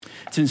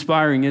It's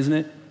inspiring, isn't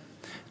it?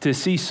 To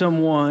see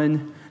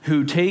someone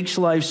who takes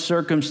life's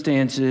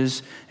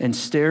circumstances and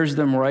stares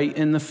them right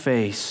in the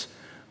face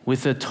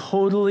with a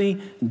totally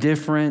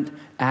different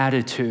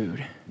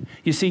attitude.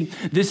 You see,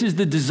 this is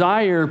the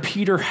desire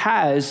Peter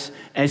has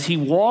as he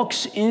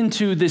walks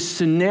into this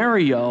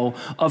scenario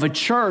of a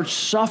church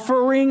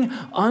suffering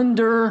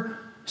under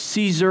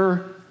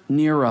Caesar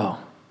Nero.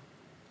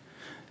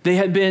 They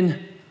had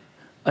been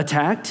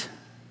attacked.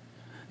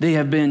 They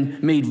have been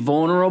made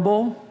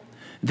vulnerable.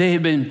 They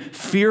have been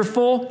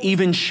fearful,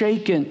 even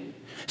shaken.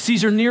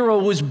 Caesar Nero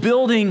was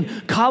building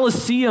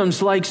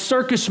colosseums like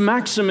Circus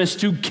Maximus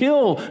to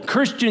kill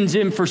Christians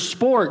in for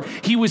sport.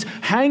 He was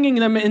hanging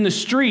them in the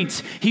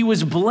streets. He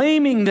was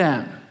blaming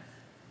them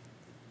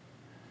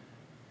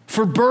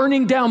for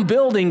burning down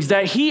buildings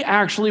that he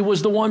actually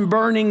was the one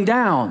burning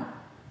down,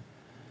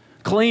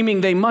 claiming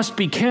they must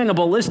be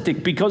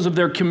cannibalistic because of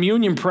their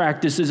communion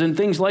practices and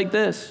things like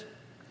this.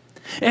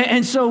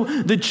 And so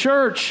the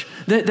church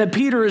that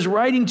Peter is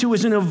writing to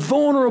is in a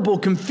vulnerable,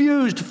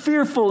 confused,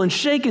 fearful, and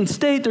shaken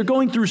state. They're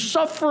going through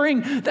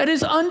suffering that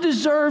is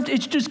undeserved.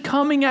 It's just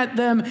coming at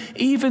them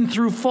even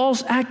through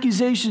false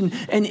accusation.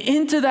 And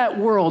into that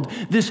world,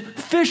 this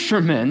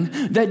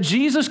fisherman that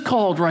Jesus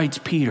called, writes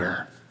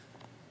Peter,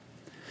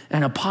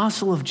 an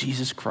apostle of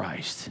Jesus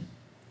Christ,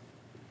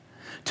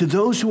 to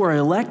those who are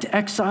elect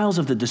exiles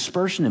of the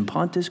dispersion in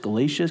Pontus,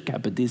 Galatia,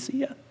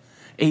 Cappadocia,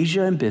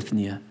 Asia, and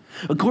Bithynia,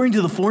 according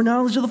to the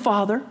foreknowledge of the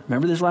Father,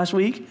 remember this last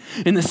week,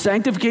 in the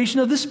sanctification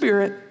of the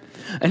Spirit,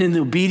 and in the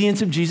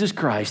obedience of Jesus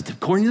Christ,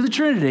 according to the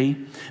Trinity,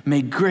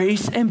 may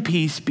grace and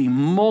peace be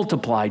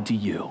multiplied to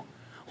you.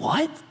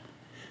 What?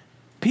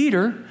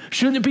 Peter,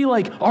 shouldn't it be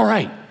like, all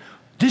right,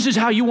 this is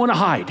how you want to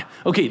hide.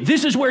 Okay,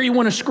 this is where you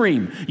want to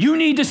scream. You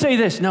need to say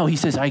this. No, he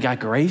says, I got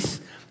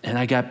grace and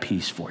I got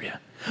peace for you.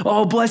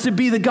 Oh, blessed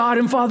be the God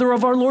and Father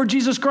of our Lord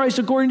Jesus Christ.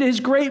 According to his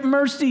great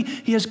mercy,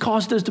 he has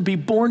caused us to be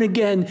born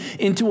again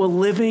into a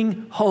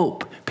living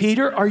hope.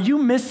 Peter, are you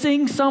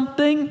missing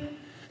something?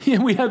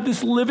 We have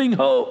this living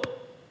hope.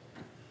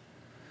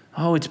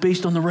 Oh, it's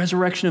based on the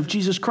resurrection of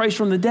Jesus Christ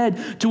from the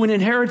dead to an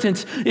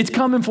inheritance. It's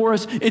coming for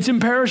us. It's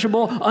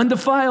imperishable,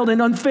 undefiled,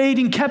 and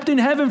unfading, kept in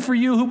heaven for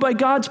you, who by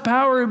God's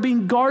power are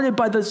being guarded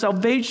by the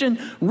salvation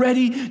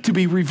ready to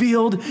be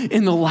revealed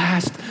in the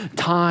last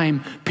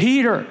time.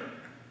 Peter,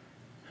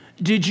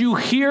 did you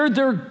hear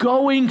they're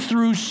going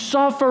through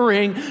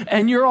suffering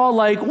and you're all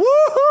like,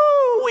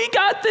 woohoo, we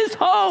got this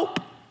hope.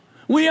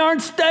 We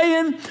aren't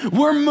staying,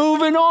 we're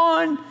moving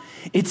on.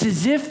 It's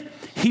as if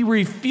he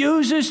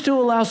refuses to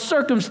allow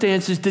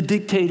circumstances to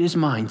dictate his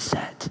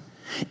mindset.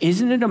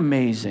 Isn't it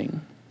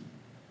amazing?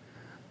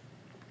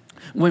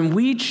 When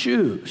we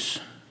choose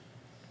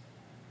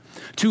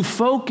to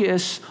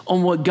focus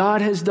on what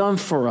God has done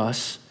for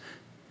us,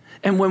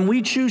 and when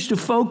we choose to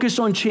focus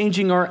on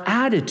changing our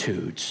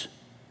attitudes,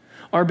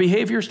 our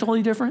behavior is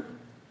totally different.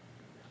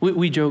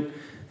 We joke,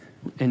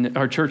 and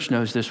our church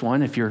knows this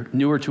one. If you're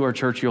newer to our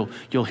church,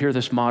 you'll hear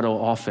this motto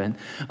often.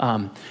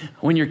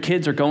 When your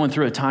kids are going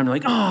through a time,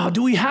 like, oh,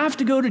 do we have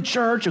to go to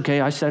church?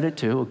 Okay, I said it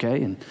too,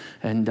 okay?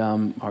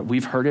 And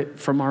we've heard it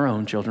from our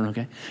own children,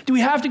 okay? Do we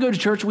have to go to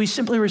church? We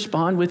simply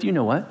respond with, you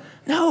know what?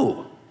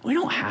 No, we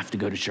don't have to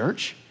go to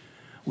church.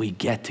 We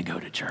get to go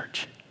to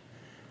church.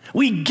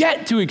 We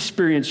get to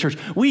experience church.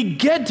 We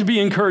get to be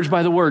encouraged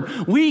by the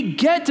word. We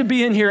get to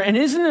be in here. And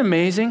isn't it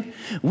amazing?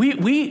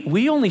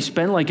 We only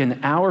spend like an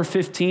hour,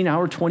 15,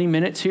 hour, 20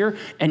 minutes here.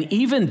 And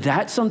even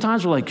that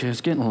sometimes we're like, it's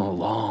getting a little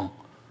long.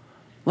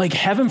 Like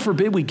heaven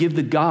forbid we give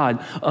the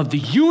God of the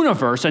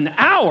universe an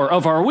hour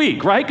of our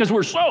week, right? Because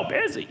we're so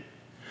busy.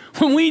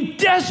 When we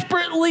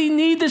desperately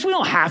need this, we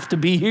don't have to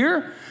be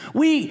here.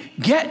 We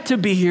get to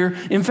be here.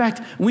 In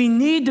fact, we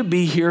need to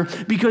be here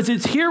because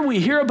it's here we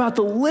hear about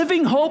the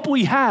living hope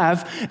we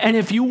have. And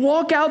if you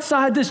walk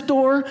outside this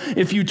door,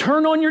 if you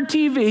turn on your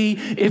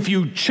TV, if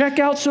you check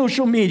out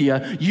social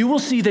media, you will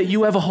see that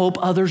you have a hope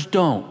others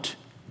don't.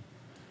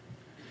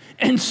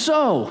 And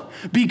so,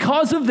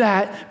 because of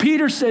that,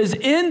 Peter says,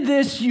 in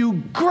this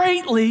you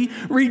greatly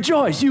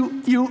rejoice.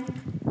 You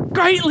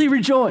greatly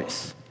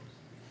rejoice.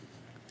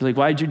 You're like,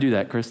 why did you do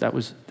that, Chris? That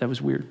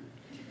was weird.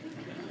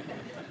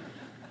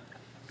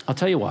 I'll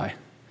tell you why.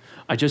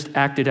 I just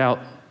acted out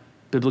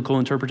biblical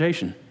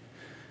interpretation.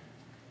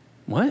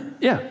 What?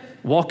 Yeah.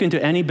 Walk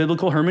into any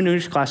biblical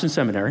hermeneutics class in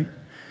seminary,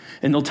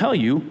 and they'll tell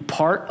you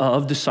part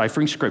of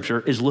deciphering scripture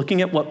is looking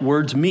at what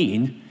words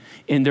mean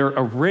in their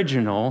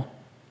original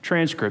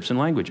transcripts and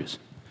languages.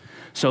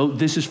 So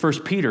this is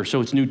 1 Peter,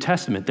 so it's New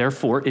Testament.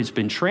 Therefore, it's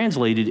been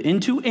translated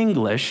into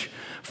English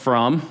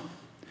from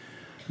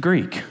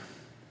Greek.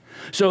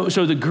 So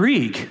the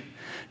Greek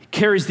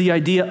carries the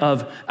idea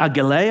of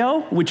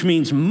agaleo, which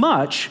means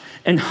much,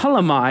 and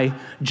halamai,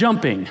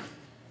 jumping.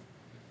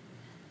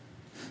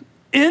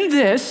 In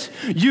this,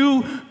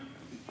 you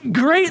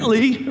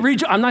greatly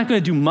rejoice. I'm not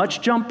going to do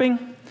much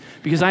jumping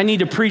because I need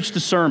to preach the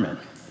sermon.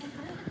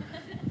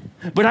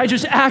 But I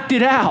just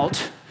acted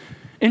out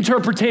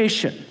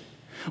interpretation.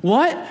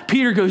 What?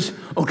 Peter goes,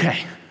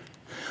 okay,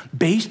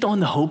 based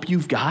on the hope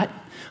you've got,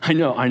 I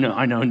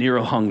know,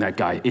 Nero hung that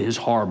guy. It is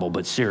horrible,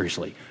 but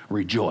seriously,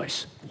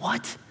 rejoice.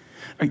 What?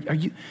 Are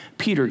you,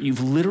 Peter,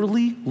 you've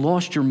literally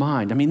lost your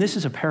mind. I mean, this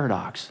is a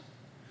paradox.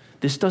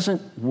 This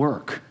doesn't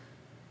work.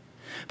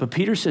 But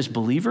Peter says,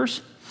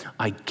 believers,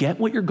 I get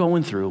what you're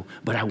going through,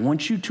 but I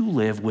want you to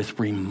live with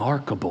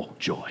remarkable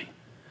joy.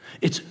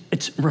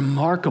 It's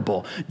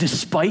remarkable.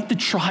 Despite the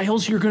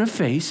trials you're going to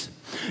face,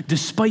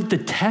 despite the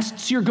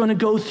tests you're going to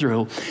go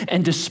through,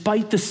 and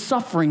despite the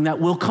suffering that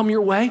will come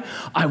your way,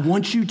 I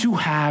want you to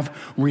have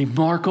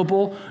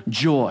remarkable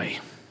joy.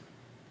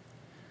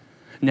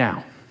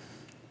 Now,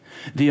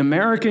 the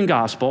American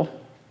gospel,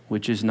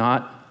 which is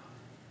not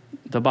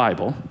the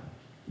Bible,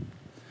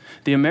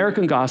 the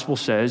American gospel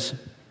says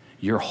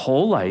your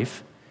whole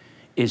life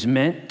is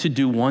meant to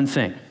do one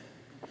thing: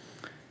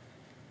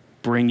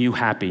 bring you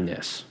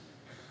happiness.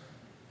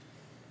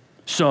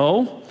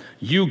 So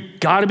you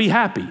got to be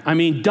happy.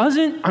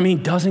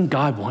 Doesn't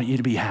God want you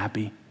to be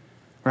happy?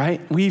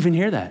 Right? We even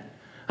hear that.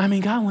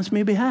 God wants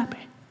me to be happy.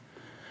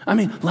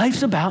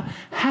 Life's about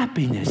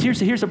happiness.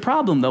 Here's the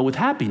problem, though, with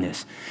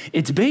happiness.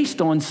 It's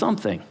based on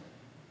something.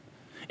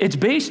 It's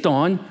based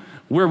on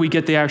where we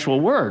get the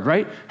actual word,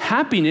 right?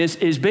 Happiness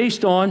is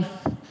based on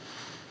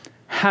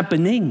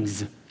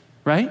happenings,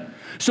 right?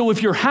 So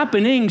if your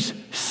happenings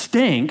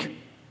stink,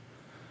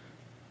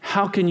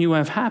 how can you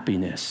have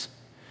happiness?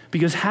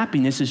 Because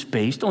happiness is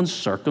based on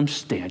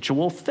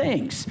circumstantial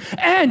things.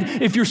 And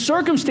if your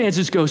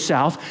circumstances go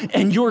south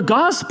and your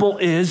gospel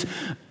is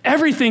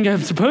everything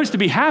is supposed to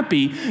be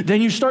happy,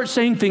 then you start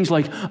saying things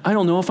like, I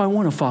don't know if I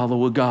want to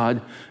follow a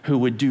God who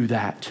would do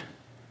that.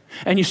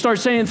 And you start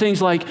saying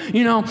things like,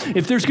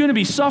 if there's going to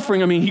be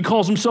suffering, he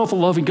calls himself a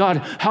loving God.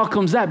 How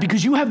comes that?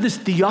 Because you have this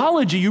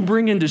theology you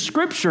bring into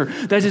Scripture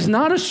that is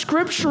not a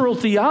scriptural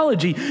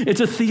theology. It's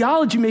a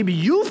theology maybe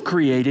you've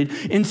created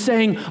in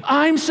saying,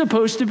 I'm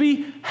supposed to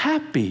be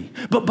happy.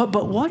 But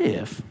what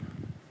if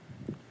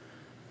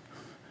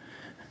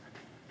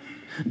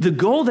the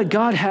goal that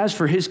God has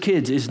for his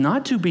kids is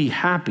not to be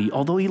happy,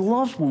 although he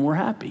loves when we're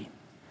happy,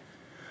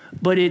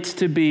 but it's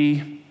to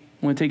be,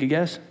 want to take a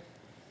guess?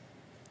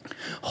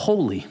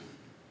 Holy.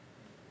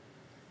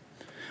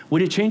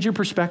 Would it change your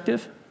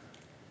perspective?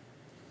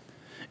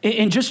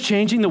 In just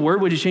changing the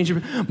word, would it change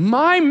your...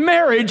 My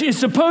marriage is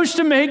supposed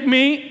to make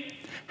me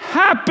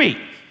happy.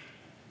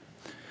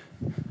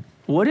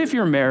 What if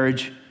your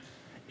marriage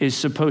is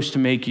supposed to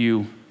make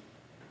you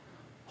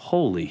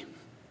holy?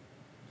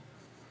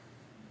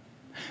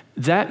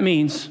 That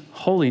means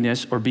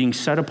holiness, or being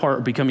set apart,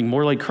 or becoming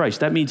more like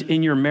Christ. That means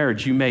in your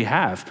marriage you may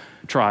have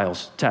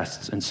trials,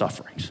 tests, and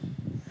sufferings.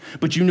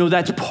 But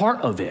that's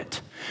part of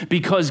it,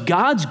 because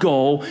God's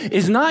goal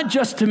is not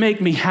just to make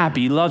me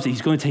happy. He loves it.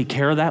 He's going to take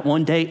care of that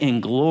one day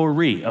in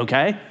glory,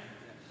 okay?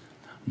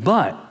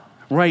 But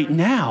right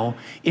now,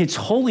 it's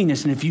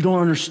holiness. And if you don't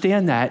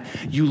understand that,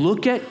 you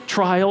look at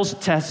trials,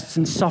 tests,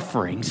 and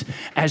sufferings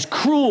as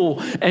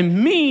cruel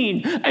and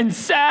mean and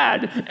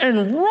sad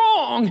and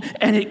wrong,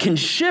 and it can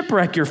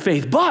shipwreck your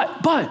faith.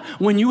 But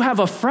when you have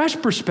a fresh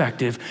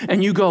perspective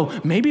and you go,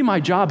 maybe my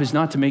job is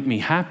not to make me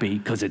happy,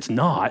 because it's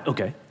not,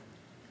 okay?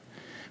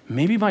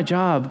 Maybe my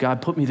job,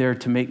 God put me there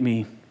to make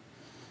me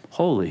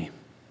holy,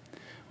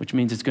 which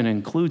means it's going to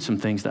include some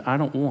things that I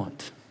don't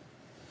want.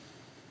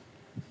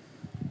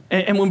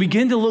 And when we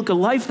begin to look at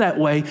life that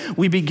way,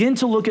 we begin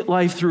to look at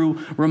life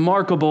through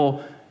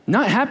remarkable,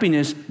 not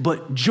happiness,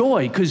 but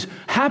joy, because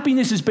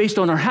happiness is based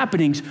on our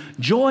happenings.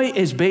 Joy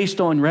is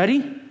based on,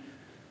 ready?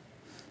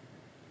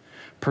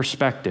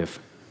 Perspective.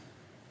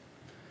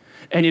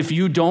 And if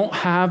you don't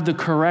have the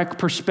correct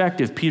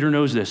perspective, Peter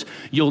knows this,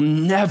 you'll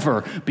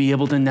never be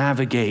able to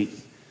navigate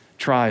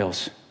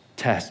trials,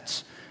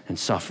 tests, and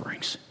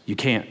sufferings. You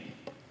can't.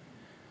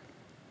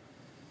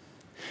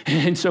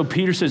 And so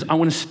Peter says, I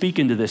want to speak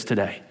into this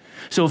today.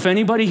 So if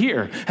anybody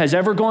here has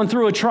ever gone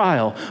through a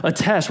trial, a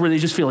test where they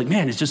just feel like,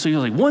 man, it's just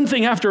like one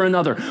thing after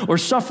another, or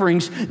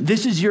sufferings,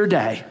 this is your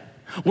day.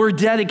 We're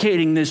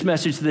dedicating this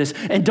message to this.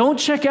 And don't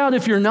check out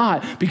if you're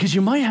not, because you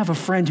might have a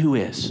friend who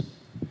is.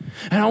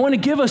 And I want to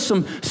give us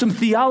some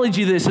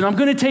theology to this, and I'm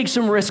going to take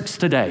some risks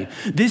today.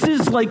 This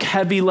is like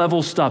heavy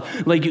level stuff.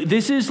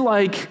 This is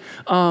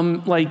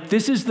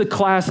this is the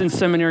class in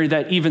seminary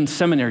that even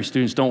seminary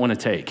students don't want to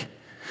take.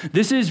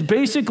 This is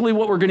basically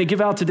what we're going to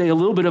give out today, a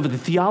little bit of the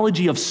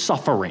theology of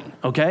suffering,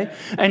 okay?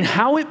 And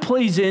how it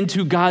plays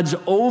into God's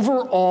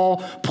overall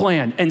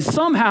plan. And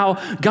somehow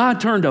God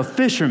turned a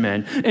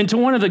fisherman into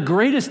one of the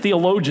greatest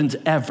theologians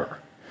ever.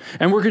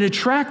 And we're going to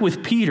track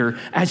with Peter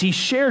as he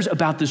shares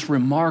about this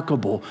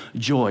remarkable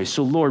joy.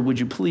 So Lord, would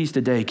you please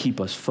today keep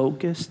us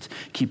focused,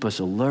 keep us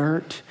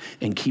alert,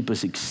 and keep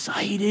us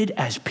excited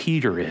as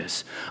Peter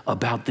is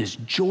about this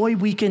joy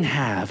we can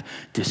have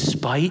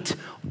despite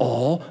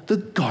all the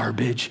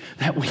garbage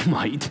that we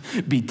might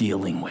be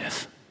dealing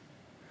with.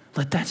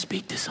 Let that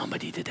speak to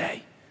somebody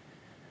today,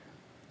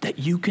 that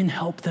you can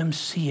help them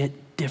see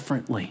it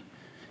differently.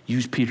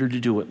 Use Peter to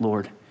do it,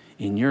 Lord.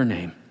 In your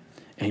name,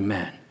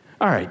 amen.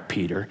 All right,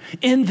 Peter,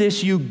 in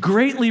this you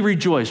greatly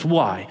rejoice.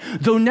 Why?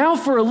 Though now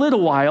for a little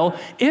while,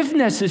 if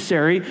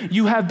necessary,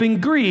 you have been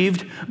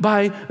grieved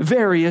by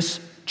various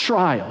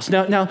trials.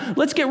 Now,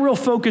 let's get real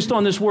focused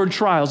on this word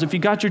trials. If you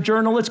got your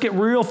journal, let's get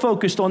real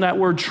focused on that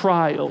word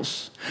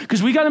trials.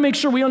 Because we got to make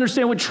sure we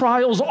understand what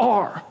trials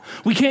are.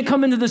 We can't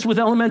come into this with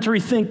elementary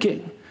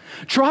thinking.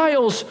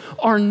 Trials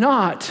are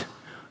not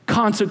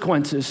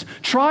consequences.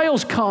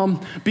 Trials come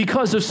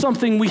because of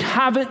something we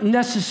haven't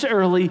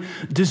necessarily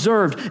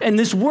deserved. And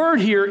this word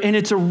here in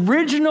its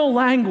original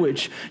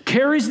language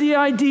carries the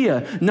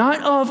idea not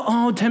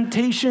of,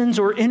 temptations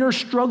or inner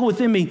struggle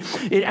within me.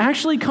 It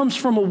actually comes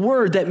from a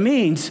word that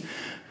means,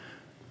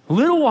 a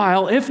little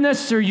while, if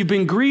necessary, you've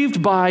been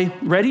grieved by,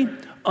 ready?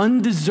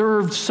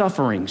 Undeserved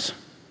sufferings.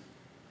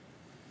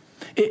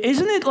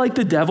 Isn't it like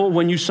the devil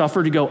when you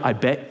suffer to go, I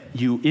bet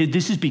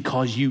this is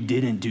because you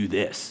didn't do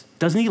this?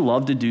 Doesn't he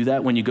love to do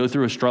that when you go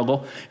through a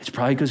struggle? It's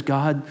probably because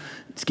God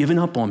has given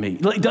up on me.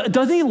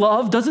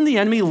 Doesn't the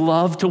enemy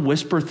love to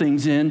whisper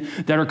things in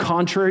that are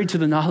contrary to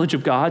the knowledge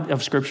of God,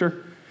 of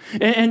Scripture?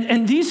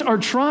 And these are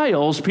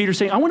trials, Peter's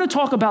saying. I want to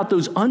talk about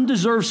those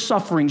undeserved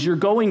sufferings you're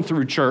going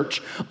through,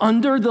 church,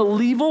 under the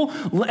evil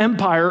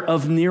empire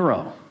of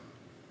Nero.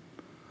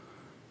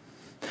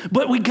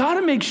 But we got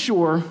to make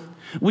sure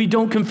we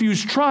don't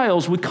confuse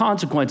trials with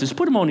consequences.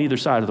 Put them on either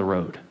side of the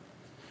road.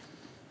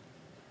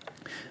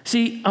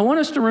 See, I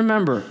want us to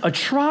remember, a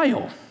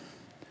trial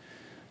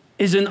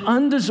is an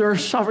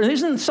undeserved suffering. It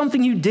isn't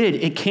something you did.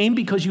 It came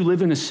because you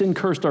live in a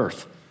sin-cursed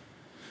earth.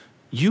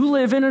 You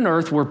live in an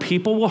earth where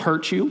people will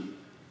hurt you.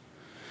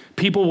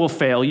 People will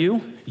fail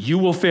you. You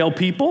will fail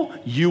people.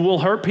 You will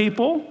hurt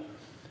people.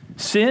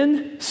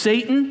 Sin,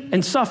 Satan,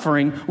 and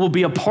suffering will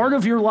be a part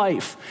of your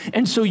life.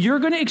 And so you're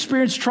going to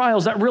experience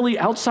trials that really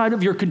outside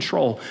of your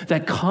control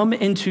that come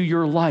into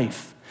your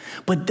life.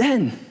 But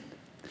then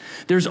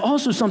there's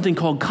also something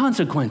called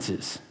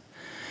consequences.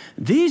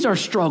 These are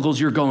struggles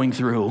you're going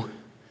through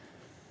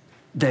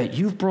that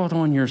you've brought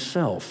on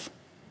yourself.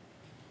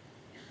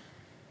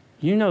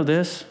 You know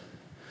this.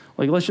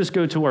 Like, let's just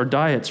go to our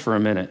diets for a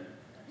minute.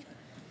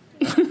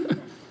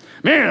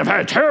 Man, I've had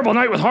a terrible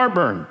night with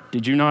heartburn.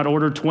 Did you not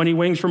order 20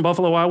 wings from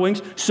Buffalo Wild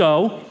Wings?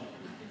 So,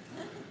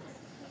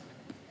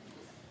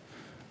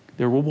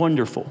 they were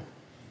wonderful.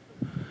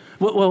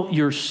 Well,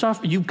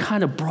 you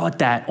kind of brought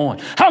that on.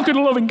 How could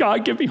a loving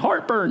God give me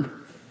heartburn?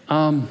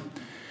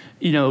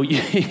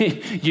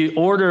 You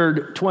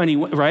ordered 20,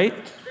 right?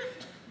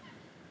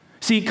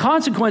 See,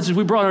 consequences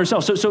we brought on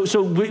ourselves.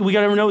 So we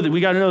got to know that.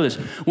 We got to know this.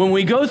 When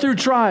we go through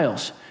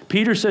trials,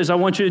 Peter says, I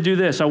want you to do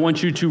this. I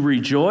want you to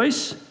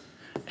rejoice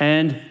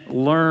and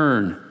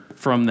learn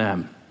from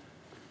them.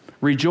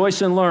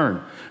 Rejoice and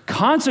learn.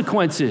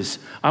 Consequences,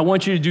 I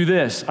want you to do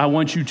this. I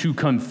want you to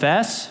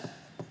confess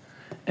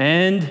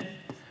and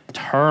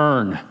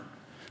turn.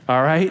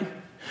 All right?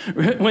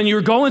 When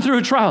you're going through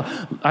a trial,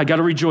 I got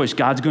to rejoice.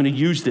 God's going to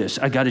use this.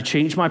 I got to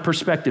change my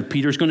perspective.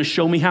 Peter's going to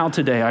show me how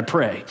today, I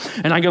pray.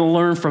 And I got to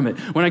learn from it.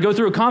 When I go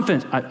through a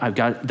confidence, I've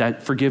got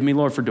that. Forgive me,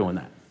 Lord, for doing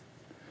that.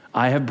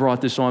 I have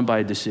brought this on by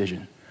a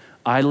decision.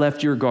 I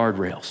left your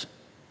guardrails.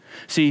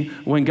 See,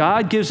 when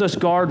God gives us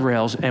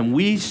guardrails and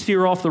we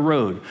steer off the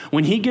road,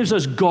 when he gives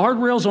us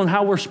guardrails on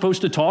how we're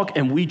supposed to talk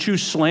and we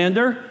choose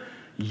slander,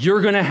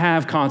 you're going to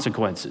have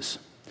consequences.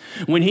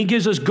 When he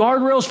gives us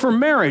guardrails for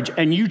marriage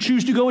and you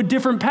choose to go a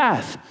different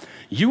path,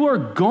 you are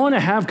going to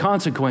have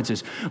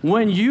consequences.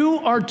 When you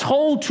are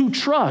told to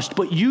trust,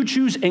 but you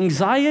choose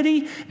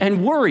anxiety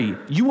and worry,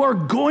 you are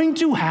going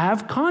to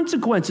have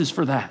consequences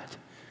for that.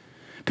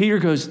 Peter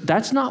goes,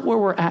 that's not where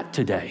we're at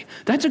today.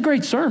 That's a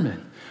great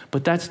sermon,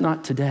 but that's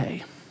not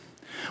today.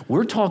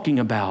 We're talking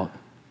about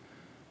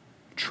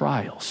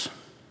trials.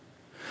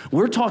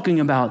 We're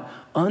talking about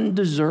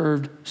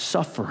undeserved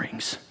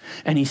sufferings.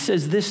 And he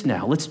says this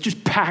now. Let's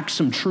just pack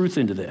some truth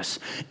into this.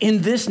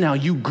 In this now,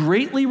 you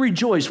greatly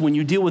rejoice when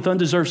you deal with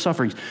undeserved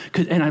sufferings.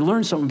 And I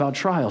learned something about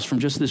trials from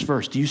just this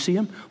verse. Do you see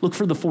them? Look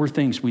for the 4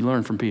 things we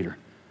learned from Peter.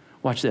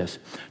 Watch this.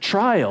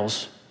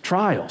 Trials,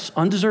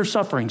 undeserved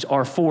sufferings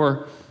are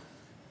for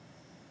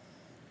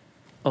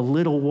a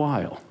little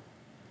while.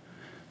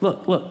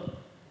 Look.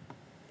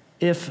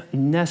 If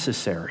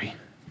necessary,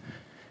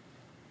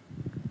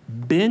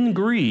 been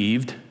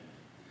grieved,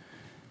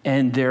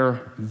 and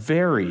they're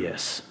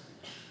various.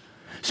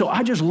 So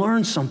I just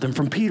learned something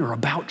from Peter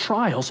about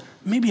trials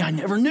maybe I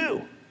never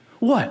knew.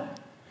 What?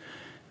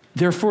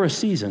 They're for a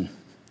season.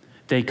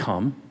 They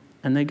come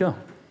and they go.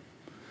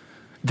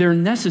 They're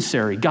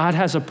necessary. God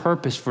has a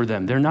purpose for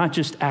them. They're not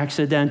just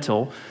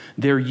accidental.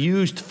 They're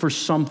used for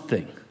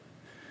something.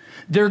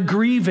 They're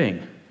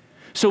grieving.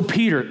 So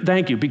Peter,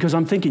 thank you, because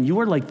I'm thinking you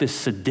are like this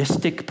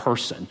sadistic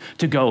person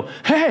to go,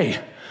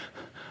 hey,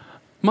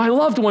 my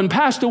loved one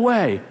passed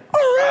away.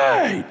 All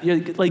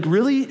right. Like,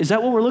 really? Is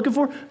that what we're looking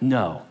for?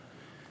 No.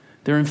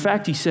 There, in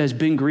fact, he says,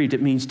 being grieved,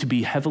 it means to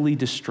be heavily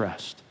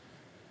distressed.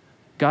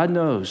 God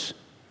knows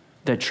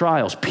that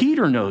trials,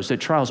 Peter knows that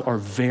trials are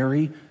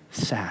very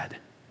sad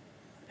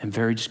and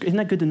very distressed. Isn't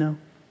that good to know?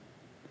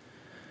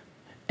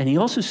 And he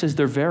also says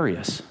they're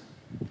various.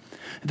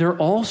 There are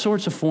all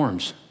sorts of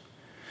forms.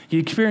 You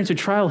experience a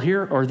trial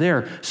here or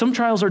there. Some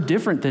trials are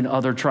different than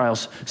other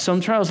trials. Some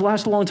trials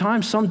last a long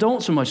time, some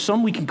don't so much.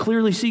 Some we can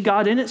clearly see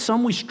God in it,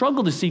 some we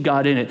struggle to see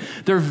God in it.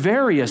 They're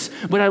various.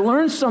 But I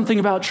learned something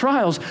about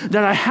trials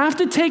that I have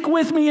to take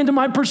with me into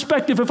my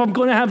perspective if I'm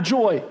going to have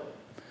joy.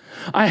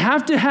 I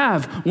have to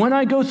have, when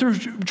I go through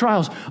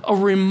trials, a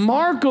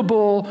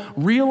remarkable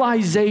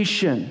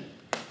realization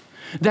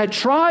that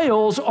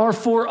trials are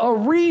for a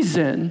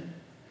reason,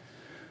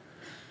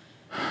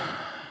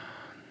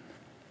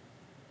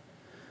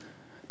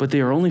 but they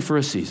are only for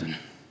a season.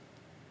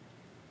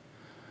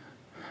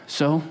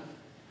 So,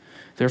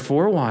 they're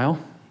for a while,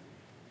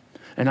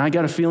 and I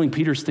got a feeling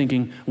Peter's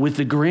thinking, with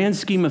the grand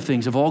scheme of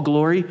things, of all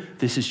glory,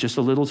 this is just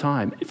a little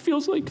time. It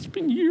feels like it's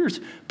been years,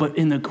 but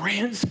in the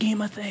grand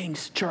scheme of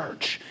things,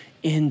 church,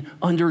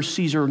 under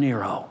Caesar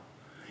Nero,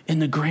 in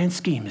the grand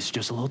scheme, it's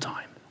just a little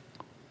time.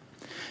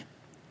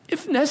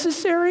 If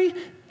necessary,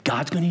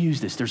 God's going to use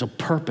this. There's a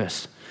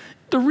purpose.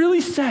 They're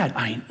really sad.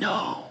 I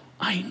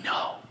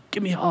know.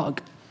 Give me a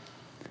hug.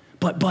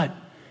 But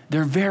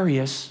they're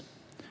various,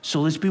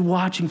 so let's be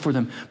watching for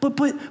them. But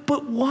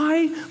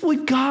why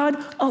would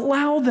God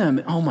allow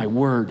them? Oh, my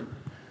word.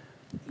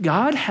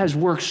 God has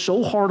worked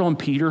so hard on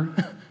Peter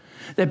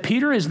that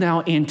Peter is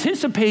now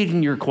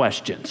anticipating your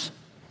questions.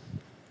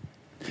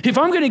 If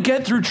I'm going to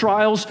get through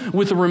trials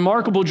with a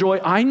remarkable joy,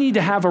 I need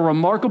to have a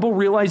remarkable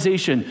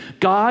realization.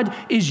 God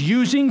is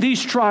using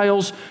these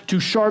trials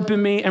to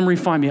sharpen me and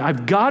refine me.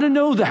 I've got to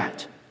know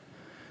that.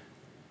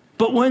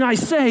 But when I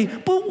say,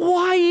 but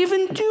why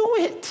even do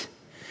it?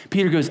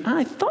 Peter goes,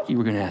 I thought you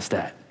were going to ask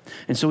that.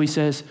 And so he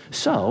says,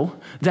 so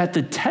that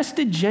the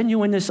tested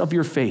genuineness of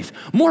your faith,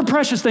 more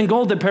precious than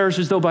gold that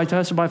perishes though by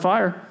tested by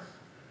fire.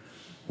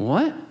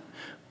 What?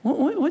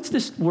 What's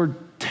this word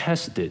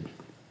tested?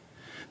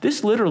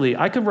 This literally,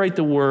 I could write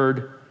the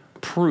word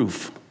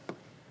proof.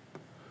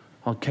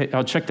 I'll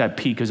check that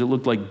P because it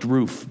looked like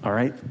droof, all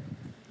right?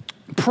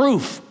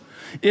 Proof.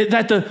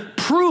 That the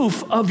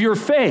proof of your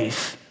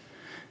faith.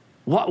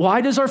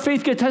 Why does our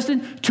faith get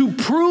tested? To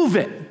prove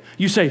it.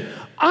 You say,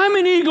 I'm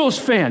an Eagles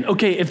fan.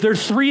 Okay, if they're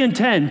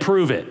 3-10,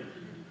 prove it.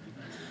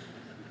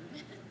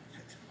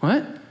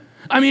 What?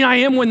 I mean, I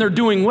am when they're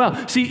doing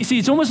well. See,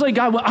 it's almost like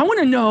God, I want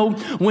to know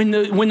when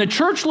the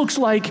church looks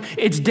like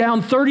it's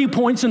down 30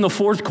 points in the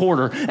fourth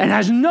quarter and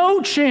has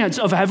no chance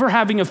of ever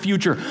having a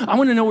future. I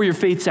want to know where your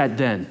faith's at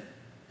then.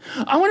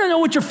 I want to know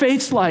what your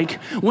faith's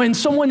like when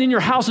someone in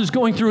your house is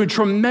going through a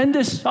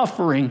tremendous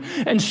suffering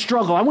and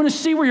struggle. I want to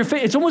see where your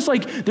faith, it's almost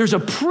like there's a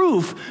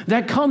proof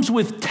that comes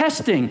with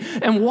testing.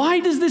 And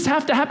why does this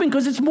have to happen?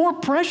 Because it's more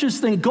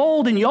precious than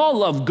gold. And y'all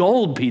love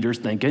gold, Peter's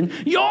thinking.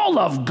 Y'all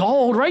love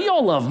gold, right?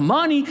 Y'all love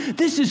money.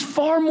 This is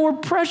far more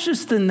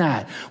precious than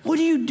that. What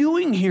are you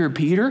doing here,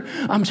 Peter?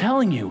 I'm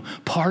telling you,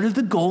 part of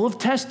the goal of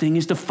testing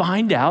is to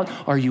find out,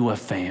 are you a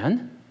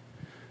fan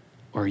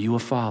or are you a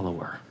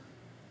follower?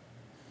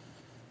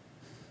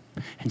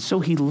 And so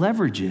he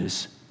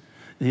leverages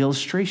the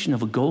illustration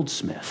of a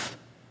goldsmith.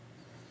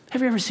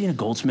 Have you ever seen a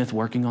goldsmith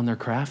working on their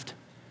craft?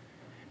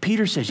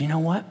 Peter says, you know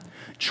what?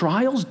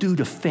 Trials do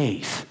to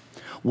faith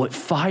what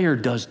fire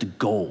does to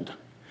gold.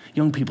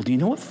 Young people, do you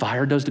know what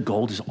fire does to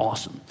gold is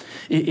awesome?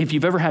 If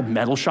you've ever had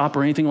metal shop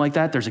or anything like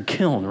that, there's a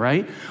kiln,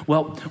 right?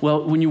 Well,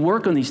 when you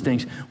work on these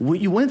things, one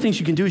of the things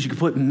you can do is you can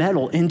put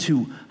metal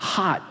into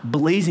hot,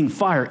 blazing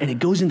fire, and it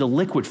goes into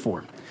liquid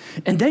form.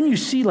 And then you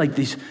see like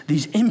these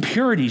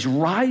impurities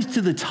rise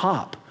to the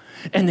top,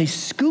 and they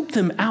scoop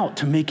them out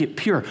to make it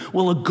pure.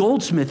 Well, a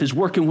goldsmith is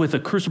working with a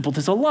crucible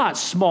that's a lot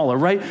smaller,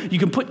 right? You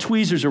can put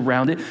tweezers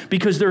around it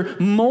because they're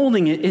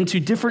molding it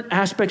into different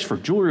aspects for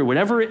jewelry or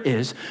whatever it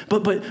is.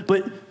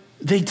 But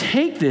they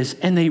take this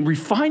and they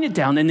refine it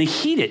down and they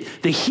heat it.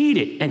 They heat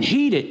it and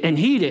heat it and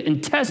heat it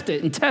and test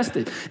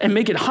it and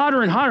make it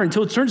hotter and hotter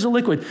until it turns to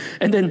liquid.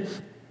 And then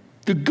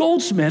the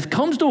goldsmith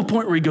comes to a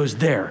point where he goes,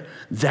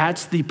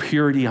 that's the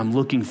purity I'm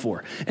looking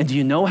for. And do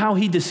you know how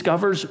he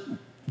discovers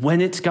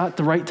when it's got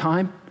the right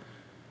time?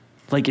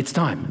 Like, it's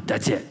time.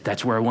 That's it.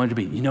 That's where I wanted to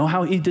be. You know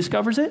how he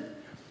discovers it?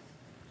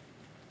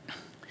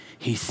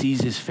 He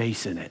sees his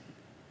face in it.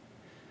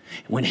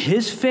 When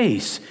his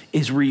face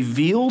is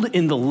revealed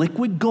in the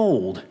liquid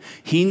gold,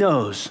 he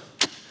knows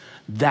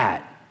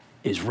that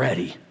is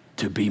ready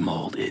to be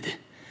molded.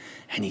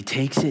 And he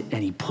takes it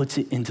and he puts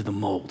it into the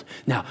mold.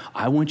 Now,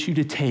 I want you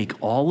to take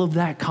all of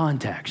that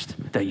context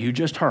that you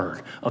just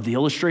heard of the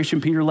illustration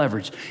Peter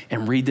leveraged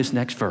and read this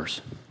next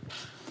verse.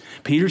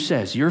 Peter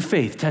says, your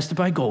faith, tested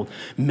by gold,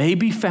 may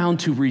be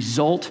found to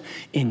result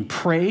in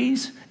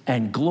praise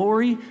and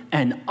glory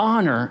and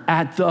honor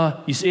at the,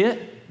 you see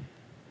it?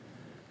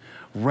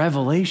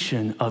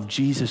 Revelation of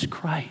Jesus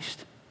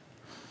Christ.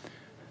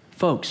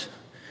 Folks,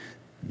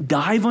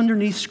 dive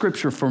underneath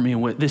Scripture for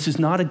me. This is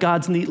not a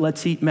God's neat,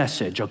 let's eat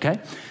message, okay?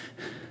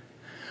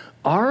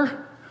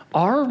 Our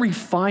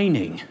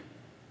refining,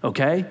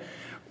 okay,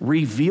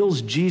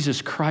 reveals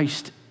Jesus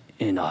Christ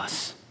in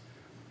us.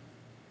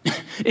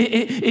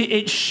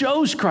 It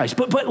shows Christ.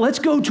 But let's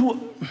go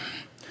to,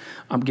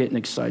 I'm getting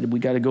excited. We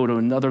got to go to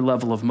another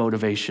level of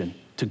motivation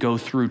to go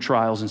through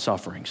trials and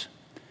sufferings.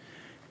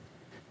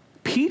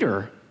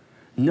 Peter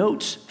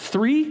notes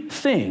 3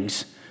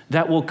 things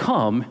that will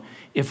come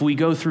if we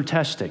go through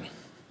testing: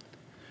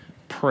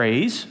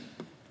 praise,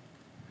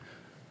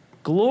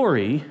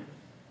 glory,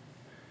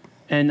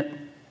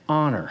 and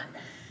honor.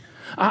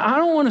 I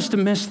don't want us to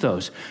miss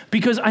those,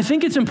 because I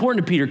think it's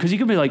important to Peter, because he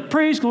could be like,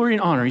 praise, glory,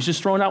 and honor. He's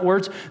just throwing out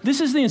words.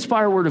 This is the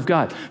inspired word of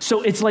God.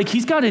 So it's like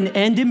he's got an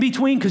end in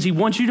between, because he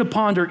wants you to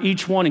ponder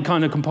each one and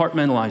kind of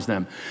compartmentalize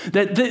them.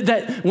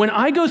 That when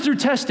I go through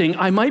testing,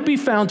 I might be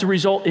found to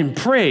result in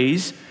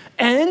praise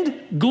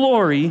and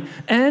glory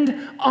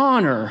and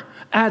honor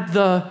at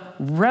the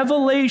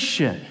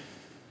revelation.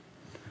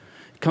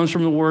 It comes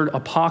from the word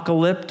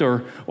apocalypt,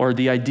 or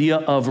the idea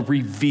of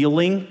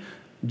revealing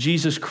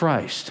Jesus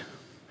Christ.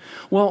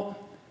 Well,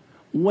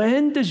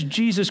 when does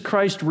Jesus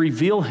Christ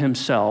reveal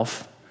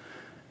himself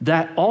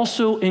that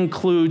also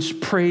includes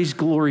praise,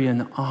 glory,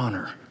 and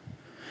honor?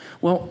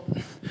 Well,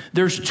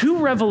 there's 2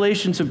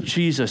 revelations of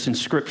Jesus in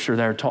Scripture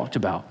that are talked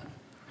about.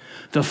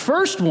 The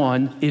first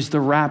one is the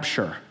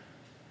rapture.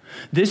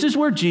 This is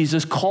where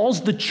Jesus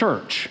calls the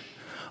church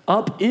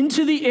up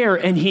into the air,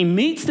 and he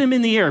meets them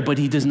in the air, but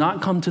he does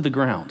not come to the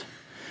ground.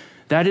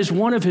 That is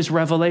one of his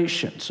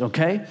revelations,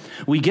 okay?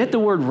 We get the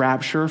word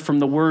rapture from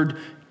the word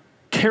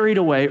carried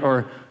away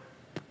or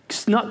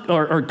snuck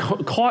or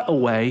caught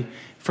away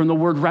from the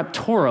word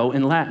raptoro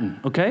in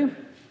Latin, okay?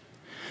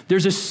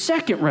 There's a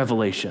second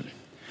revelation,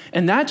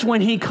 and that's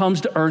when he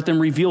comes to earth and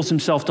reveals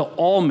himself to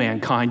all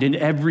mankind, and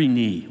every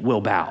knee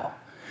will bow.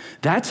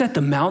 That's at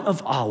the Mount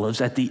of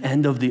Olives at the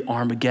end of the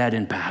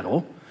Armageddon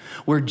battle,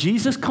 where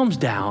Jesus comes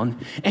down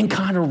and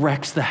kind of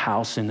wrecks the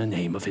house in the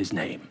name of his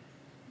name.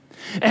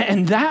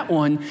 And that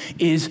one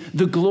is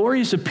the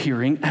glorious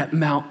appearing at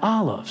Mount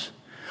Olives.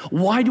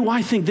 Why do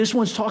I think this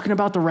one's talking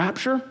about the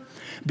rapture?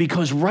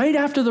 Because right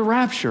after the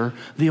rapture,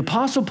 the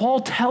Apostle Paul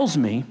tells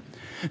me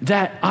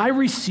that I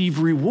receive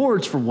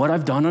rewards for what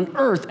I've done on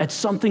earth at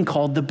something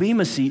called the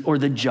Bema seat, or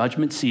the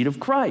judgment seat of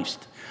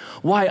Christ.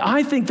 Why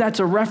I think that's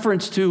a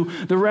reference to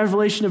the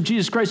revelation of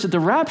Jesus Christ at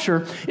the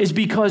rapture is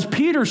because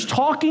Peter's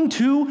talking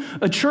to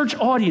a church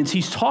audience.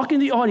 He's talking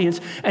to the audience,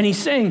 and he's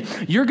saying,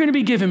 you're going to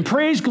be given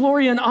praise,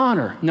 glory, and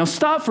honor. Now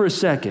stop for a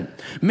second.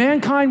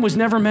 Mankind was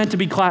never meant to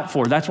be clapped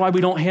for. That's why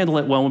we don't handle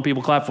it well when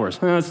people clap for us.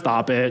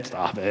 Stop it.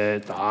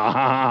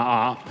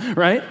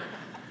 Right?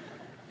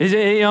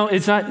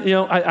 It's not,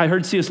 I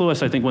heard C.S.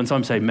 Lewis, I think, one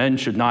time say men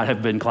should not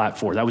have been clapped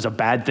for. That was a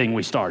bad thing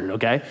we started,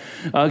 okay?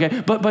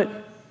 Okay,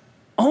 but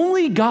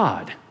only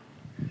God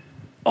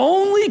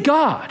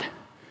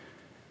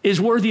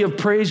is worthy of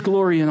praise,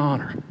 glory, and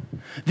honor.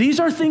 These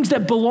are things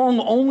that belong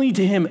only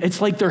to him.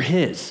 It's like they're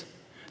his.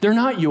 They're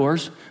not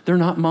yours. They're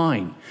not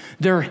mine.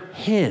 They're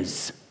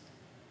his.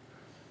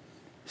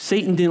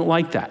 Satan didn't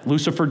like that.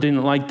 Lucifer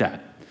didn't like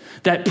that.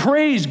 That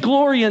praise,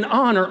 glory, and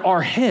honor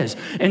are his.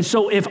 And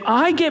so if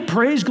I get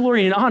praise,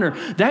 glory, and honor,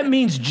 that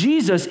means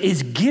Jesus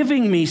is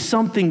giving me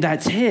something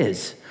that's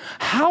his.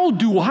 How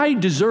do I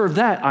deserve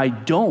that? I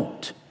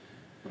don't.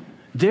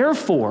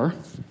 Therefore,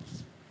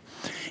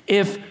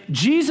 if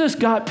Jesus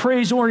got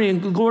praise,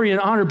 glory, and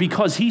honor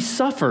because he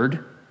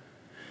suffered,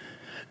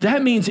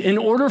 that means in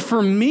order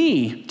for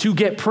me to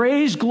get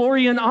praise,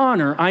 glory, and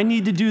honor, I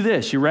need to do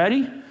this. You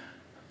ready?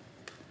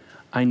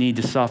 I need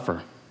to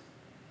suffer.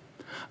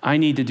 I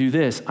need to do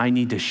this. I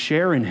need to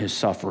share in his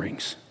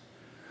sufferings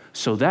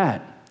so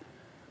that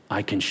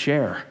I can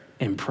share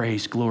in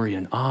praise, glory,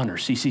 and honor.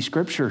 See,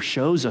 Scripture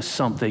shows us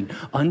something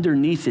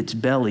underneath its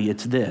belly.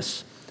 It's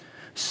this.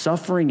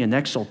 Suffering and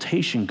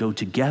exaltation go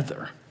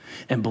together,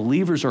 and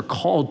believers are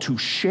called to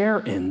share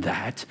in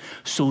that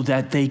so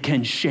that they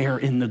can share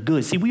in the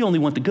good. See, we only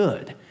want the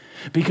good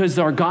because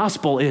our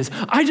gospel is,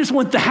 I just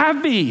want the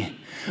happy,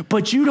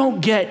 but you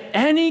don't get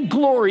any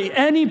glory,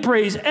 any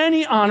praise,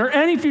 any honor,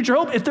 any future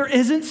hope if there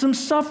isn't some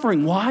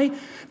suffering. Why?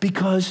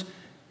 Because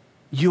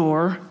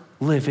you're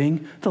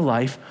living the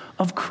life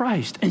of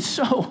Christ. And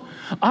so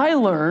I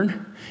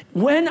learn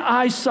when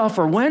I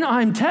suffer, when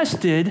I'm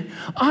tested,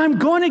 I'm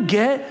going to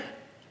get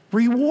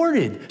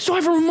rewarded. So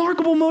I have a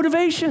remarkable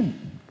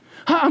motivation.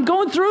 I'm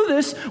going through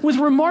this with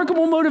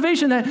remarkable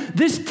motivation that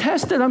this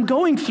test that I'm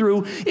going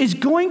through is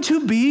going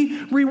to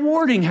be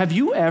rewarding. Have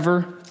you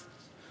ever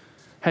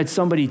had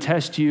somebody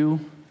test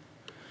you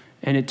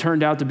and it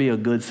turned out to be a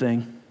good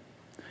thing?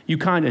 You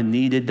kind of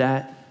needed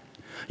that.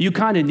 You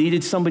kind of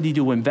needed somebody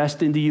to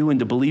invest into you and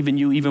to believe in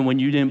you even when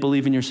you didn't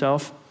believe in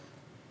yourself.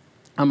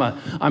 I'm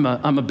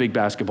a big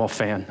basketball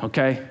fan,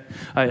 okay?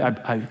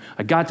 I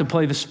got to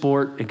play the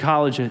sport in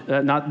college,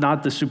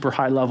 not the super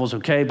high levels,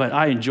 okay? But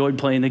I enjoyed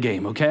playing the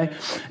game, okay?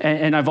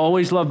 And I've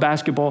always loved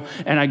basketball,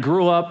 and I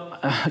grew up,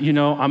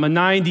 I'm a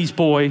 90s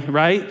boy,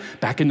 right?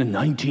 Back in the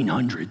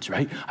 1900s,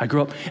 right? I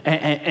grew up,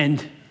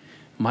 and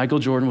Michael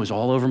Jordan was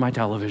all over my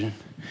television.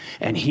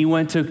 And he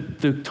went to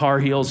the Tar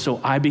Heels,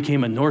 so I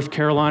became a North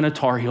Carolina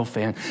Tar Heel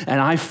fan, and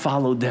I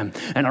followed them.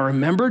 And I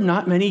remember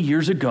not many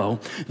years ago,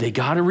 they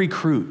got a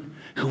recruit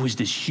who was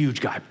this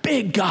huge guy,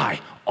 big guy,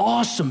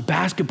 awesome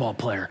basketball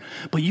player.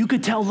 But you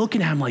could tell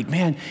looking at him like,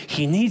 man,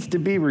 he needs to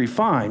be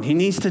refined. He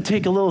needs to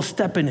take a little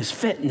step in his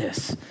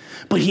fitness.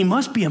 But he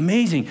must be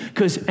amazing,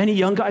 because any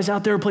young guys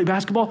out there who play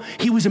basketball,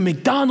 he was a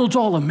McDonald's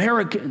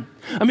All-American.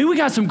 I mean, we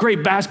got some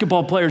great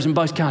basketball players in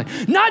Bucks County.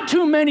 Not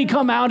too many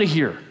come out of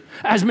here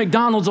as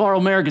McDonald's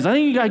All-Americans. I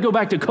think you got to go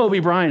back to Kobe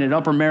Bryant at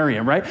Upper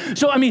Merion, right?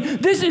 So, I mean,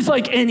 this is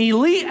like an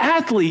elite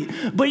athlete,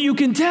 but you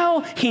can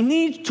tell he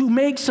needs to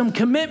make some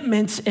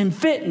commitments in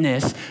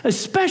fitness,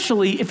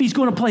 especially if he's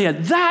going to play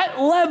at that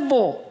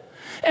level.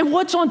 And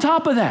what's on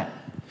top of that?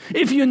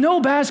 If you know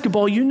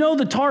basketball, you know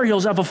the Tar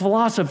Heels have a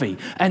philosophy,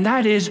 and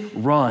that is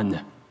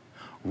run,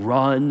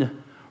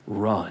 run,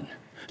 run.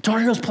 Tar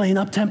Heels play an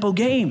up-tempo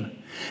game.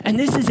 And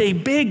this is a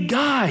big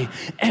guy.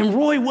 And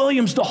Roy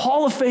Williams, the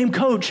Hall of Fame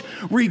coach,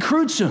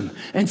 recruits him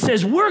and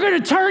says, we're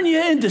going to turn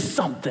you into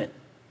something.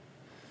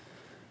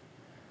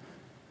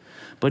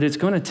 But it's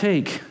going to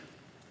take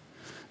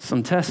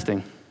some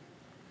testing.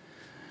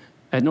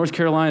 At North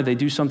Carolina, they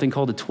do something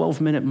called a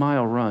 12-minute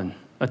run,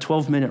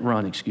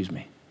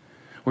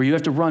 where you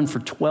have to run for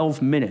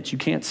 12 minutes. You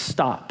can't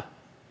stop.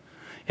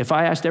 If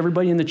I asked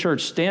everybody in the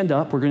church, stand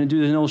up, we're going to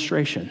do an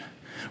illustration.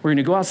 We're going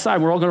to go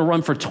outside, we're all going to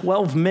run for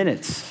 12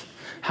 minutes.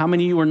 How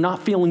many of you are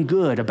not feeling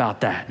good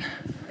about that?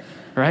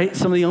 Right?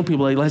 Some of the young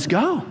people are like, let's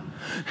go.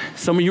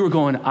 Some of you are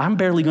going, I'm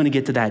barely going to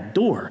get to that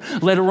door,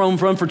 let alone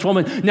run for 12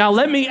 minutes. Now,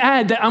 let me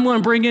add that I'm going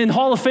to bring in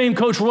Hall of Fame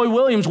coach Roy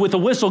Williams with a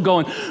whistle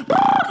going,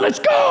 let's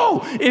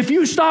go. If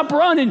you stop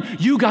running,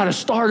 you got to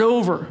start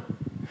over.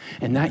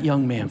 And that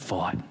young man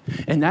fought.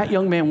 And that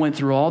young man went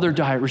through all their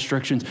diet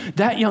restrictions.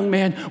 That young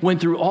man went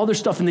through all their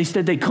stuff, and they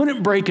said they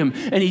couldn't break him.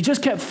 And he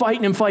just kept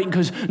fighting and fighting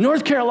because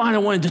North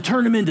Carolina wanted to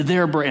turn him into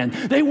their brand.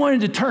 They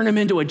wanted to turn him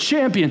into a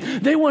champion.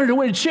 They wanted to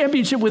win a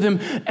championship with him.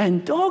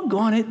 And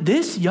doggone it,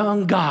 this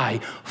young guy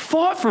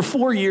fought for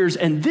 4 years,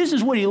 and this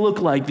is what he looked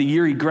like the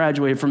year he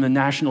graduated from the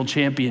national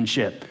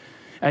championship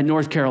at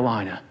North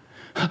Carolina.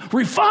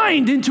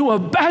 Refined into a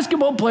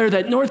basketball player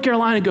that North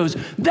Carolina goes,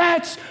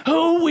 that's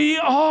who we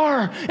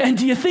are. And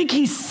do you think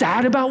he's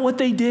sad about what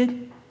they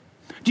did?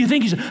 Do you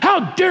think he's,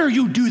 how dare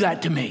you do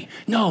that to me?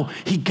 No,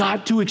 he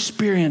got to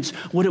experience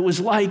what it was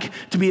like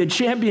to be a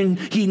champion.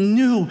 He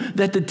knew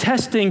that the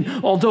testing,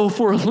 although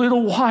for a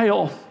little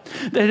while,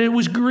 that it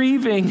was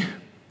grieving,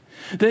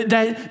 that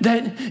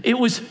it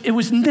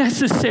was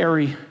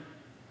necessary.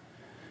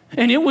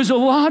 And it was a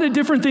lot of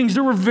different things.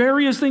 There were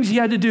various things he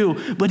had to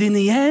do. But in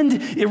the end,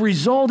 it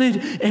resulted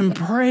in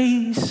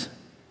praise.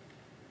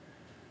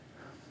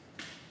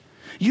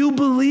 You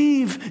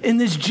believe in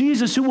this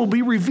Jesus who will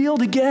be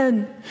revealed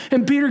again.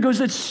 And Peter goes,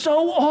 that's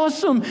so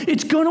awesome.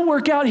 It's going to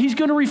work out. He's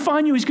going to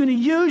refine you. He's going to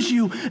use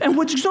you. And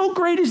what's so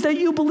great is that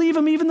you believe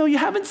him. Even though you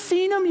haven't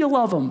seen him, you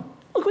love him.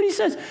 Look what he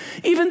says.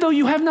 Even though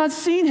you have not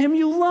seen him,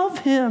 you love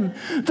him.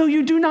 Though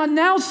you do not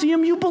now see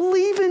him, you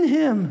believe in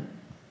him.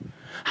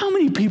 How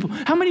many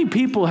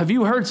people have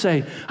you heard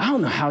say, I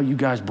don't know how you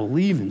guys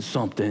believe in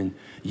something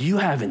you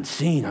haven't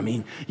seen? I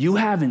mean, you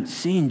haven't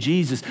seen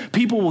Jesus.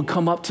 People will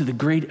come up to the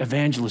great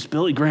evangelist,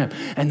 Billy Graham,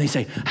 and they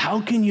say,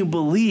 how can you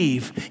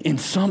believe in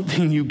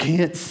something you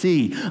can't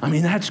see? I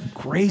mean, that's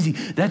crazy.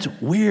 That's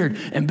weird.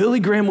 And Billy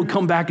Graham would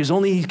come back as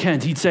only he can.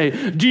 He'd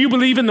say, do you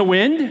believe in the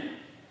wind?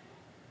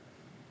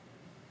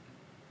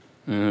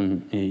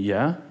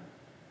 Yeah.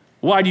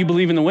 Why do you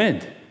believe in the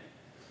wind?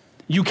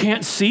 You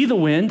can't see the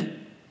wind.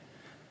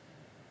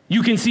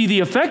 You can see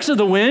the effects of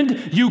the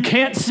wind. You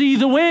can't see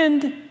the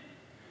wind.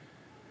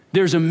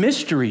 There's a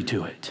mystery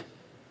to it.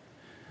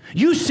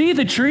 You see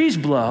the trees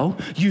blow,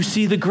 you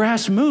see the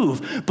grass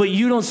move, but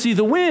you don't see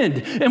the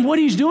wind. And what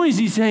he's doing is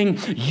he's saying,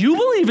 you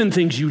believe in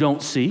things you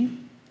don't see.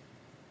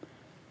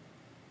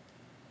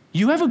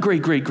 You have a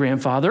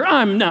great-great-grandfather.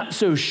 I'm not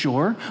so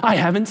sure. I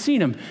haven't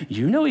seen him.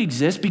 You know he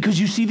exists because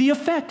you see the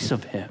effects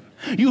of him.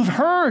 You've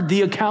heard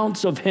the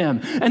accounts of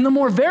him. And the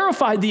more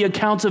verified the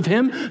accounts of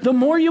him, the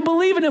more you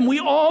believe in him. We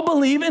all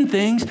believe in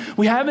things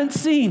we haven't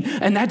seen.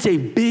 And that's a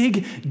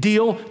big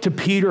deal to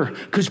Peter,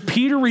 because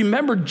Peter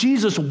remembered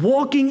Jesus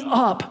walking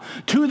up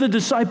to the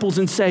disciples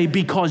and say,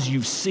 because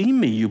you've seen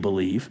me, you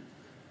believe.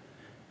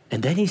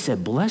 And then he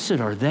said, blessed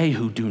are they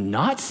who do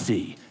not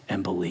see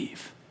and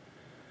believe.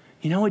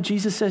 You know what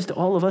Jesus says to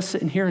all of us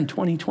sitting here in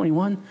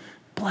 2021?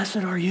 Blessed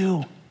are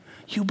you.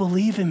 You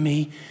believe in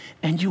me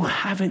and you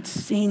haven't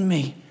seen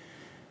me.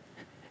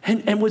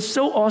 And what's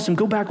so awesome,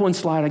 go back one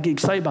slide, I get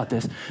excited about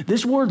this.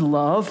 This word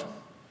love,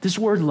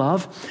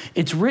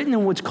 it's written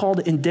in what's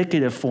called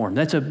indicative form.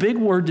 That's a big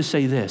word to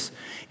say this.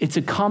 It's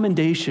a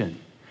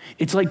commendation.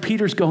 It's like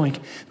Peter's going,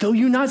 though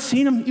you've not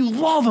seen him, you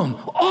love him.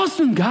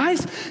 Awesome,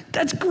 guys.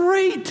 That's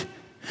great.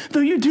 Though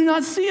you do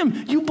not see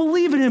him, you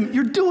believe in him.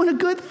 You're doing a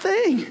good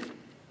thing.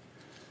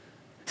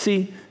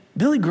 See,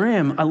 Billy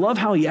Graham, I love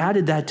how he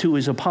added that to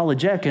his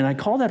apologetic, and I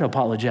call that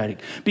apologetic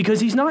because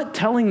he's not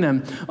telling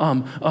them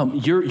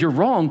you're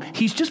wrong.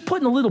 He's just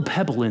putting a little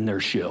pebble in their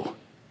shoe.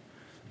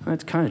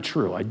 That's kind of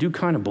true. I do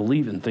kind of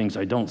believe in things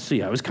I don't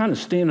see. I was kind of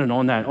standing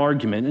on that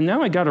argument, and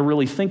now I got to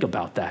really think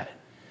about that.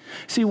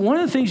 See, one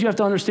of the things you have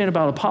to understand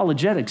about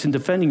apologetics and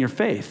defending your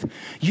faith,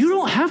 you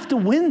don't have to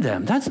win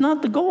them. That's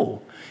not the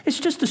goal. It's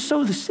just to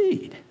sow the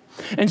seed.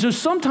 And so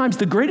sometimes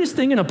the greatest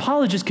thing an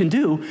apologist can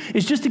do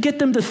is just to get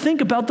them to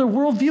think about their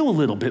worldview a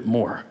little bit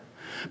more.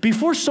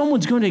 Before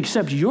someone's going to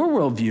accept your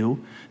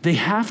worldview, they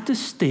have to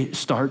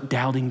start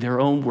doubting their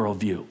own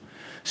worldview.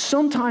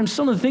 Sometimes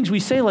some of the things we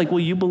say, like, well,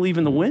 you believe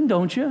in the wind,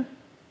 don't you?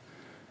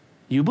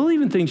 You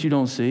believe in things you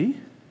don't see.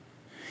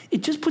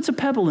 It just puts a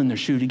pebble in their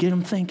shoe to get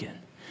them thinking.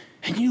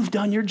 And you've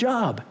done your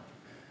job.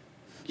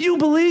 You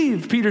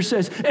believe, Peter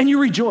says, and you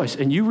rejoice.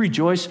 And you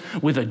rejoice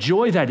with a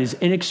joy that is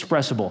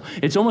inexpressible.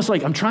 It's almost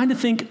like I'm trying to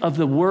think of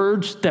the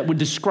words that would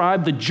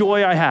describe the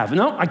joy I have.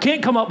 No, I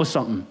can't come up with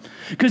something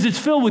because it's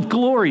filled with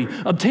glory,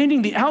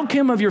 obtaining the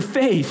outcome of your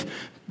faith,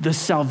 the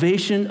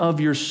salvation of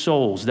your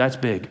souls. That's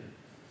big.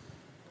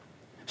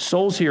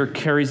 Souls here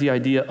carries the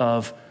idea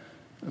of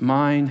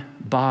mind,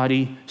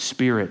 body,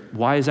 spirit.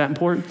 Why is that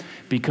important?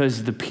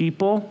 Because the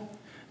people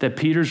that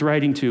Peter's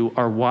writing to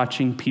are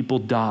watching people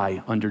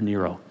die under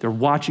Nero. They're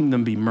watching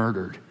them be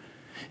murdered.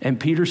 And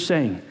Peter's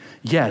saying,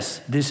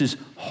 yes, this is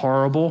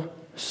horrible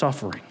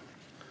suffering.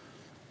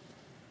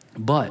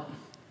 But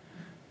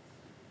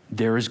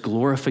there is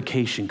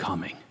glorification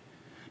coming.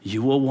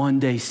 You will one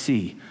day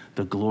see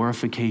the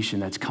glorification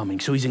that's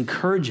coming. So he's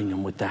encouraging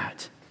them with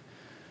that.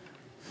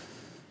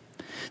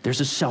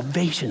 There's a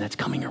salvation that's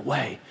coming your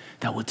way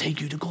that will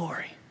take you to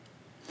glory.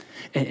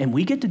 And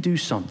we get to do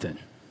something.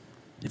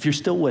 If you're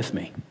still with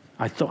me,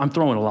 I'm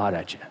throwing a lot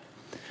at you.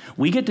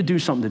 We get to do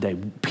something today.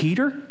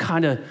 Peter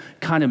kind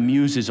of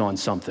muses on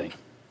something,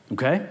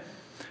 okay?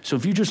 So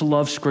if you just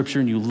love Scripture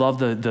and you love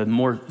the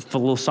more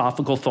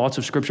philosophical thoughts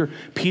of Scripture,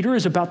 Peter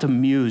is about to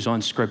muse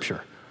on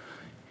Scripture.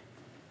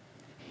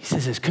 He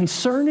says this,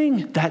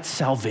 concerning that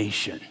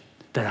salvation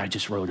that I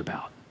just wrote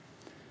about,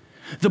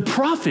 the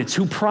prophets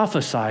who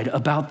prophesied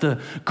about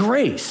the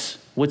grace,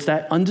 what's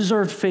that?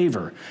 Undeserved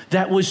favor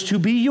that was to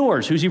be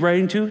yours. Who's he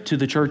writing to? To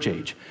the church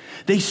age.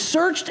 They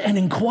searched and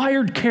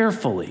inquired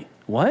carefully.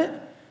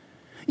 What?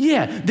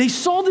 Yeah, they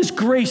saw this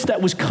grace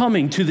that was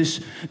coming to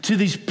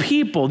these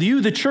people,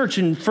 you, the church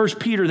in 1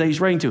 Peter that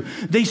he's writing to.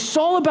 They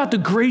saw about the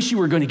grace you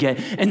were going to get,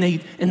 and they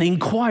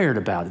inquired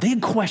about it. They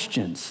had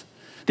questions.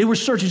 They were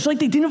searching. It's like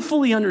they didn't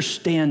fully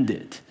understand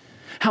it.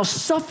 How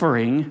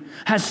suffering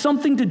has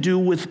something to do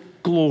with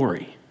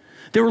glory.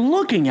 They were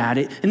looking at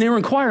it, and they were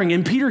inquiring,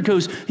 and Peter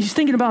goes, he's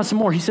thinking about it some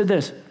more. He said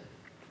this,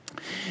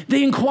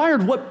 they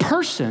inquired what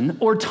person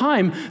or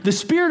time the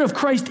Spirit of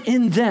Christ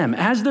in them,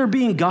 as they're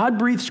being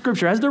God-breathed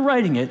Scripture, as they're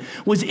writing it,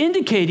 was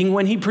indicating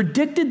when he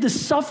predicted the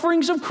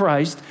sufferings of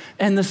Christ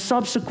and the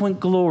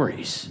subsequent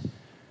glories.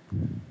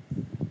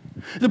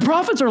 The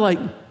prophets are like,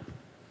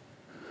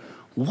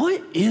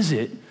 what is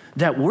it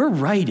that we're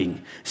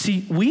writing?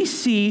 See, we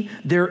see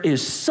there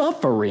is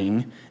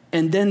suffering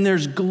and then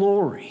there's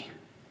glory.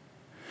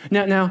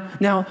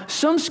 Now,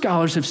 some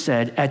scholars have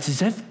said it's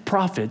as if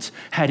prophets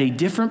had a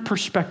different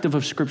perspective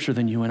of Scripture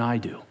than you and I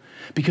do,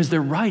 because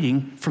they're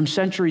writing from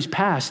centuries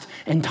past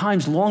and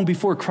times long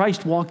before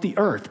Christ walked the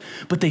earth.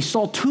 But they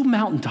saw two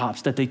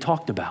mountaintops that they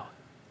talked about.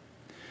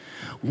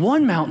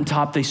 One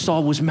mountaintop they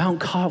saw was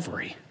Mount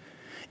Calvary.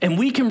 And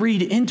we can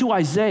read into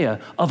Isaiah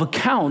of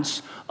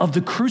accounts of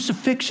the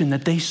crucifixion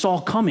that they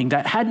saw coming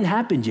that hadn't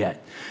happened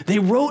yet. They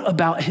wrote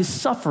about his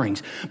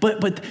sufferings,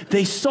 but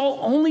they saw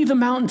only the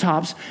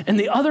mountaintops, and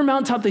the other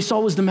mountaintop they saw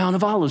was the Mount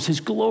of Olives, his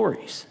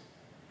glories.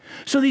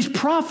 So these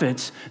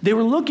prophets, they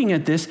were looking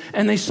at this,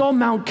 and they saw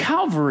Mount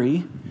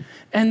Calvary,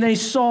 and they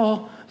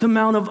saw the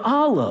Mount of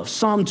Olives.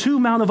 Psalm 2,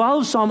 Mount of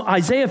Olives,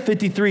 Isaiah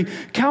 53,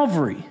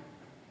 Calvary.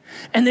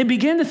 And they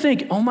began to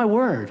think, oh my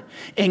word,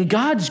 in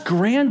God's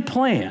grand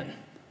plan,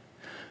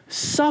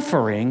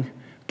 suffering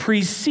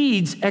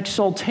precedes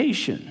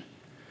exaltation.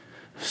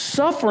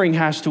 Suffering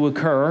has to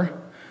occur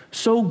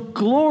so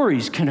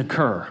glories can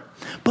occur.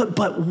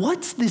 But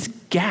what's this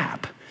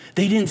gap?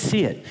 They didn't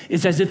see it.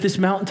 It's as if this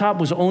mountaintop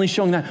was only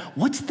showing that.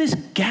 What's this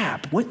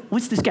gap?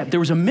 What's this gap? There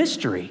was a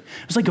mystery.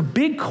 It was like a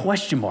big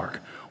question mark.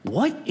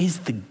 What is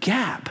the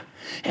gap?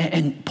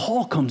 And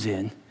Paul comes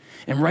in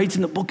and writes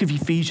in the book of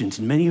Ephesians,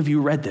 and many of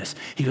you read this.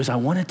 He goes, I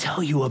want to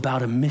tell you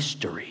about a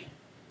mystery.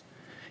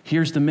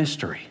 Here's the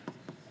mystery.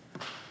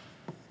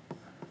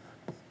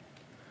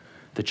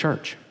 The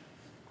church.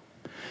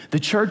 The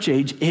church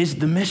age is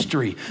the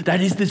mystery.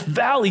 That is this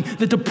valley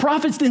that the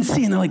prophets didn't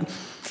see. And they're like,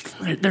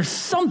 there's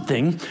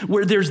something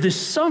where there's this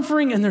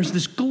suffering and there's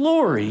this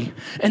glory,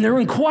 and they're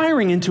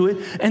inquiring into it,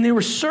 and they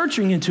were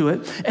searching into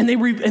it, and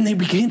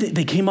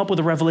they came up with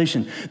a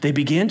revelation. They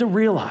began to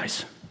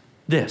realize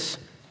this.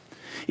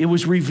 It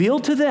was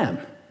revealed to them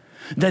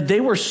that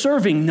they were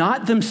serving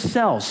not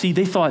themselves. See,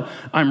 they thought,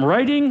 I'm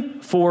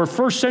writing for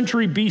 1st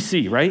century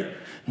BC, right?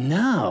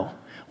 No.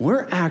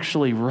 We're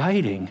actually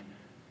writing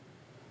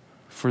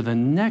for the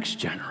next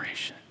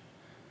generation.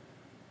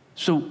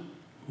 So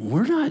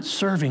we're not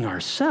serving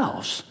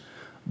ourselves,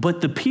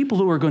 but the people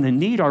who are going to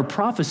need our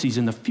prophecies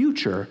in the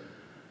future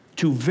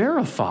to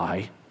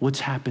verify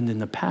what's happened in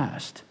the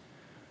past.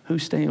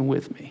 Who's staying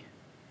with me?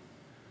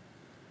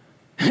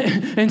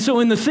 And so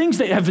in the things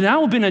that have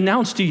now been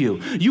announced to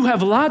you, you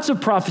have lots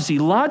of prophecy,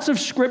 lots of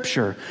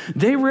scripture.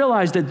 They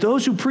realize that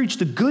those who preach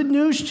the good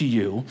news to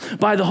you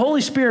by the Holy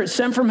Spirit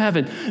sent from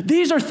heaven,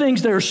 these are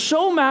things that are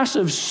so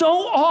massive,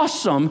 so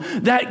awesome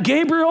that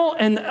Gabriel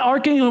and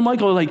Archangel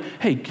Michael are like,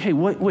 hey,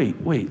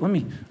 wait, let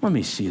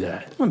me see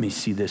that. Let me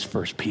see this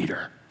First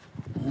Peter.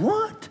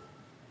 What?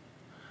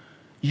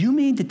 You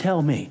mean to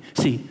tell me?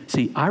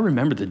 See, I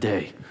remember the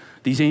day.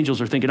 These angels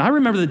are thinking, I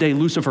remember the day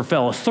Lucifer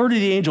fell. A third of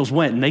the angels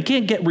went, and they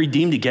can't get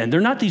redeemed again. They're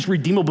not these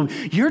redeemable.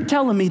 You're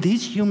telling me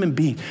these human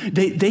beings,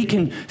 they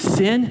can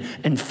sin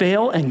and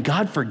fail, and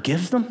God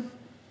forgives them?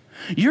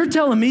 You're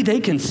telling me they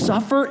can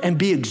suffer and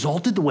be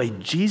exalted the way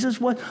Jesus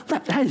was?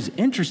 That is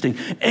interesting.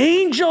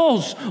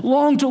 Angels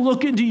long to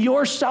look into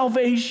your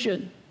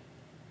salvation.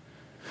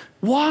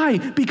 Why?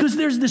 Because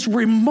there's this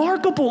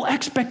remarkable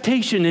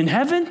expectation in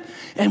heaven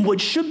and what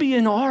should be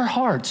in our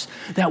hearts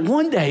that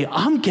one day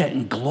I'm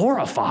getting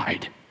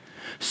glorified.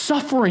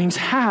 Sufferings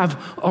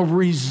have a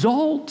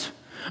result.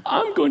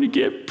 I'm going to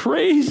get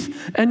praise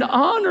and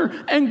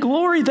honor and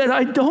glory that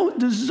I don't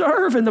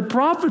deserve. And the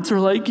prophets are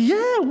like,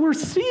 yeah, we're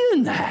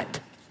seeing that.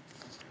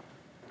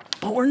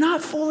 But we're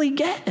not fully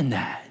getting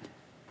that.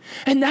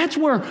 And that's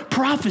where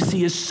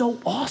prophecy is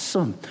so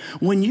awesome.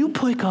 When you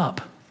pick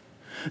up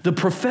the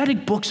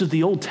prophetic books of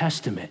the Old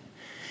Testament,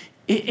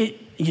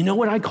 you know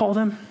what I call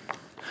them?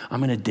 I'm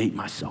going to date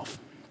myself.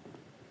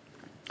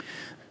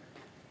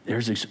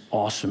 There's this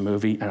awesome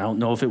movie, and I don't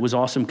know if it was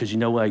awesome because,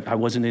 I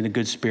wasn't in a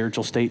good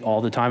spiritual state all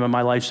the time in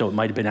my life, so it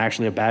might have been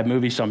actually a bad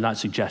movie, so I'm not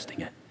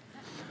suggesting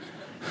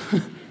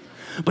it.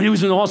 But it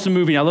was an awesome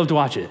movie. I love to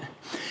watch it.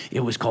 It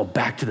was called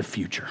Back to the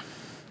Future.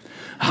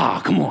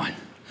 Come on.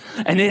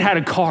 And it had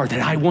a car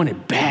that I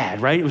wanted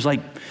bad, right? It was like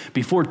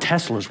before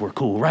Teslas were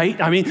cool, right?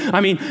 I mean,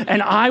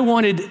 and I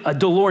wanted a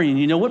DeLorean.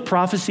 You know what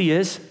prophecy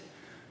is?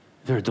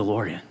 They're a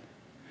DeLorean.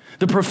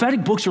 The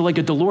prophetic books are like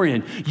a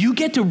DeLorean. You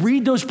get to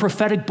read those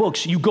prophetic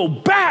books. You go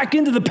back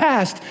into the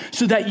past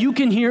so that you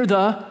can hear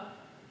the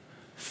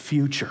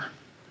future.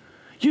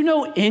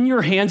 In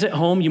your hands at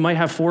home, you might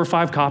have 4 or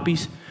 5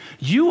 copies.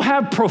 You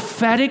have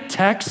prophetic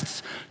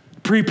texts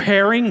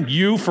preparing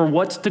you for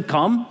what's to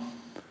come.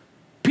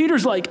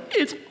 Peter's like,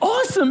 it's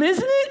awesome,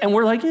 isn't it? And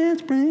we're like, yeah,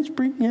 it's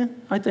pretty, yeah,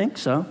 I think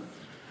so.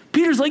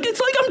 Peter's like, it's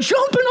like I'm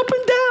jumping up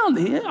and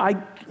down.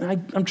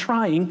 Yeah, I'm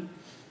trying.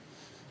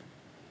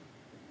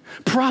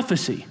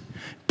 Prophecy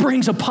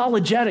brings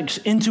apologetics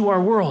into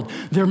our world.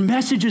 They're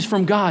messages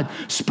from God,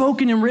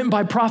 spoken and written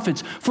by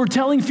prophets,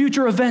 foretelling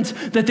future events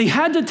that they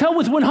had to tell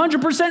with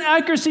 100%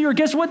 accuracy, or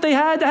guess what they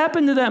had to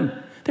happen to them?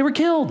 They were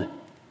killed.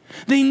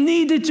 They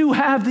needed to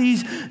have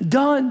these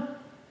done.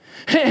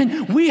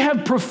 And we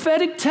have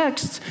prophetic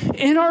texts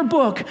in our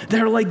book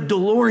that are like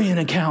DeLorean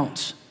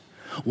accounts.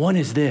 One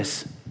is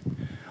this.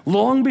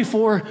 Long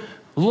before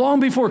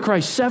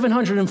Christ,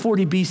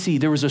 740 BC,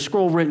 there was a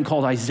scroll written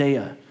called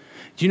Isaiah.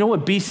 Do you know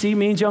what BC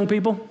means, young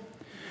people?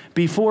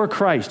 Before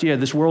Christ. Yeah,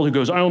 this world who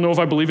goes, I don't know if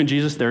I believe in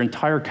Jesus. Their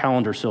entire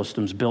calendar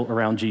system's built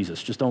around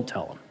Jesus. Just don't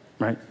tell them,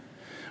 right?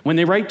 When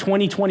they write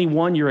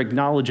 2021, you're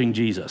acknowledging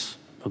Jesus.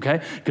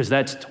 Okay? Because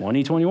that's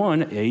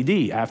 2021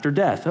 AD, after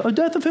death. Oh,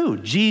 death of who?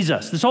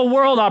 Jesus. This whole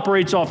world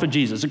operates off of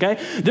Jesus, okay?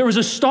 There was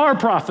a star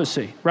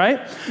prophecy,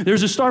 right?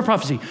 There's a star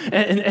prophecy.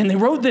 And they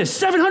wrote this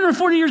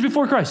 740 years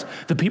before Christ.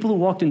 The people who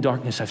walked in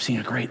darkness have seen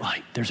a great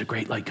light. There's a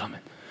great light coming.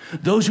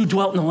 Those who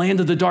dwelt in the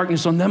land of the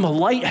darkness, on them a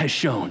light has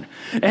shone.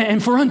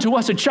 And for unto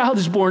us a child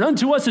is born,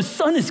 unto us a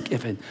son is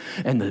given,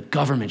 and the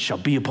government shall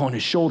be upon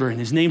his shoulder, and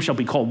his name shall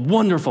be called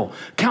Wonderful,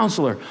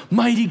 Counselor,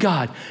 Mighty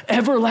God,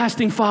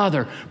 Everlasting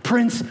Father,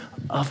 Prince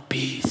of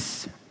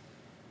Peace.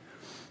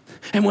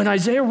 And when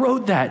Isaiah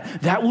wrote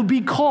that would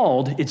be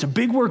called, it's a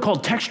big word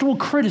called textual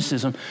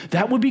criticism,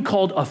 that would be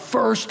called a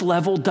first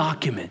level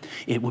document.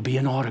 It would be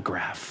an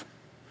autograph.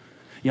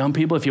 Young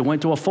people, if you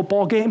went to a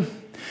football game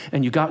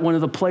and you got one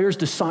of the players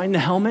to sign the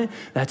helmet,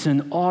 that's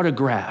an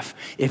autograph.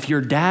 If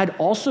your dad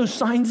also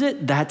signs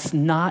it, that's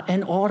not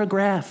an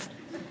autograph.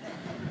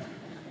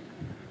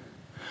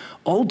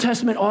 Old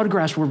Testament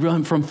autographs were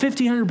run from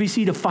 1500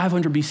 BC to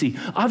 500 BC.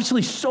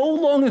 Obviously, so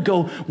long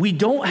ago, we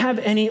don't have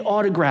any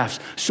autographs.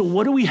 So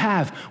what do we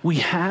have? We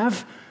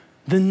have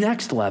the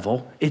next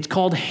level. It's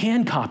called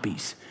hand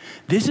copies.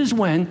 This is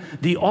when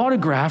the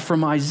autograph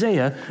from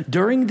Isaiah,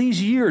 during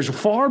these years,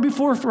 far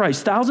before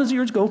Christ, thousands of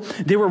years ago,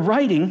 they were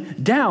writing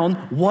down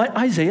what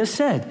Isaiah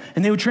said,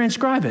 and they would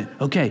transcribe it.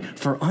 Okay,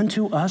 for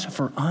unto us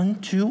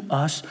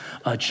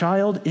a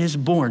child is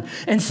born.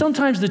 And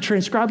sometimes the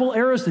transcribal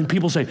errors, then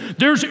people say,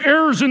 there's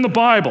errors in the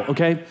Bible,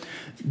 okay?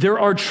 There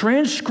are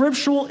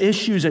transcriptural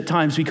issues at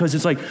times because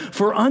it's like,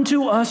 for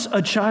unto us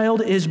a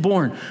child is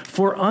born.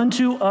 For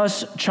unto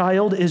us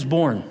child is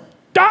born.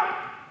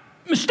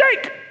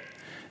 Mistake!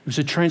 It was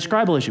a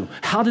transcribal issue.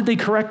 How did they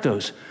correct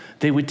those?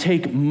 They would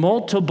take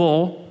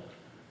multiple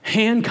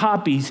hand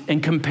copies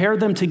and compare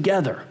them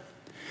together.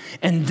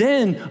 And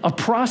then a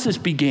process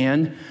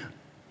began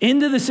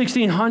into the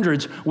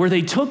 1600s where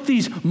they took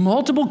these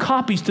multiple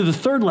copies to the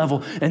third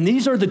level, and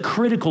these are the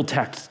critical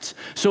texts.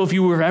 So if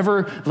you were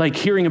ever like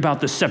hearing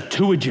about the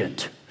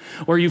Septuagint,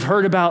 Or you've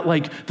heard about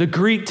like the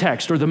Greek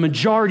text or the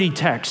majority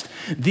text.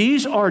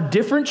 These are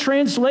different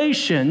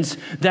translations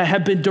that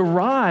have been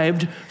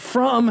derived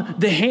from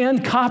the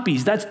hand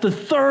copies. That's the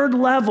third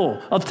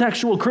level of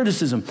textual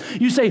criticism.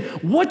 You say,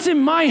 what's in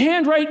my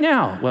hand right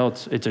now? Well,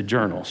 it's a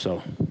journal,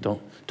 so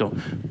don't.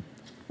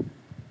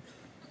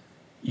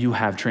 You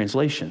have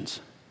translations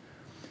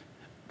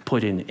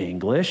put in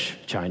English,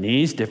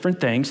 Chinese, different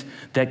things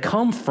that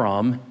come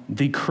from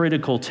the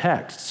critical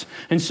texts.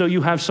 And so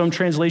you have some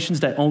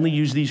translations that only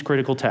use these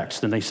critical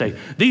texts. And they say,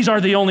 these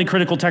are the only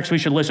critical texts we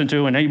should listen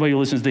to, and anybody who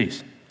listens to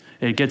these.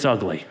 It gets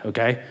ugly,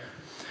 okay?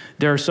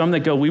 There are some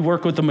that go, we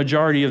work with the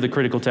majority of the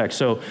critical text.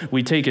 So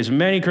we take as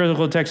many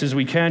critical texts as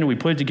we can, and we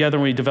put it together,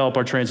 and we develop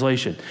our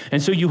translation.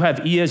 And so you have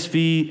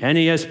ESV,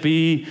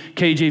 NASB,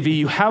 KJV.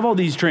 You have all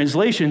these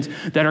translations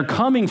that are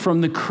coming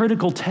from the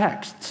critical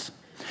texts.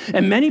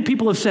 And many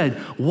people have said,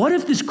 what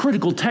if this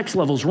critical text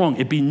level is wrong?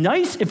 It'd be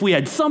nice if we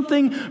had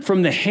something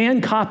from the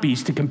hand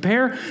copies to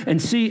compare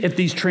and see if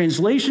these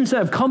translations that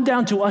have come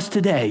down to us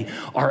today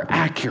are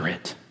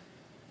accurate.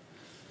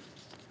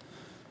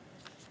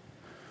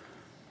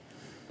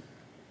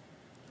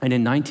 And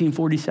in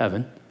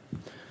 1947,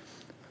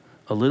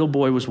 a little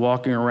boy was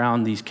walking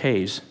around these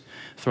caves,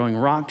 throwing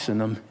rocks in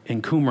them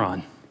in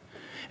Qumran.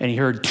 And he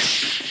heard,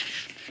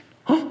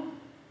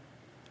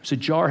 a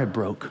jar had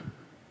broke.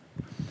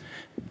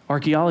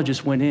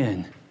 Archaeologists went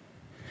in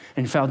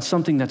and found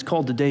something that's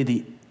called today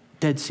the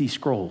Dead Sea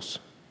Scrolls.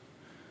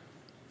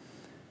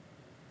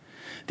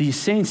 The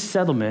Essene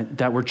settlement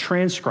that were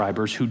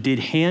transcribers who did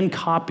hand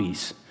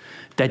copies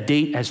that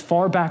date as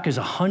far back as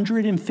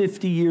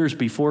 150 years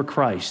before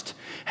Christ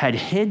had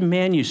hid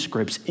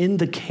manuscripts in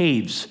the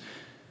caves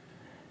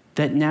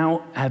that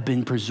now have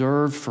been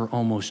preserved for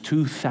almost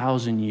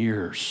 2,000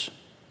 years.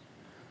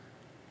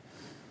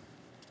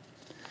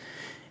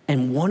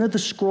 And one of the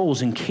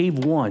scrolls in Cave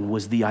 1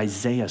 was the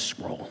Isaiah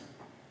scroll.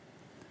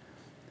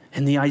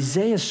 And the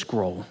Isaiah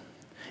scroll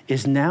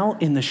is now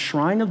in the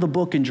shrine of the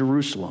book in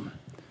Jerusalem.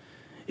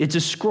 It's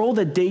a scroll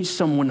that dates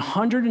some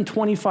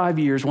 125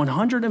 years,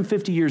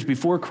 150 years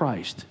before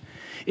Christ.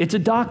 It's a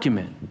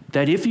document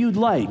that if you'd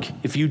like,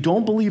 if you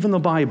don't believe in the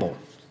Bible,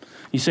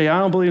 you say, I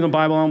don't believe in the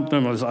Bible,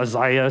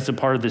 Isaiah is a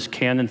part of this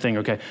canon thing,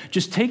 okay.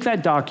 Just take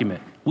that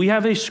document. We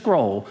have a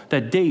scroll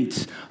that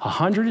dates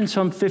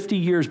 150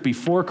 years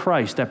before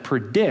Christ that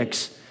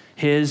predicts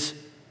his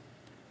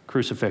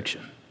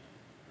crucifixion.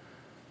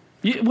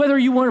 Whether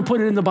you want to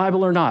put it in the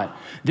Bible or not,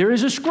 there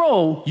is a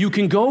scroll you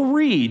can go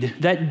read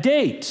that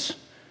dates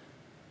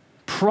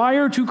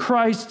prior to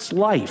Christ's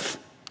life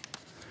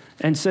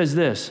and says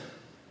this: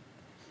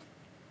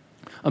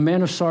 a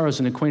man of sorrows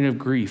and acquainted of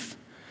grief,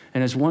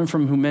 and as one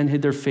from whom men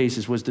hid their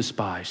faces was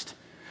despised.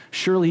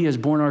 Surely he has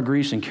borne our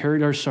griefs and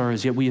carried our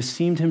sorrows, yet we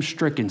esteemed him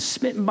stricken,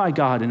 smitten by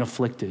God, and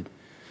afflicted.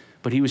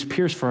 But he was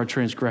pierced for our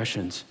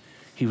transgressions.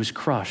 He was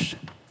crushed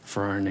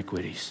for our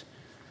iniquities.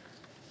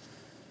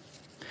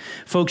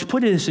 Folks,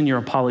 put this in your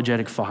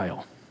apologetic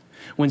file.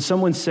 When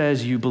someone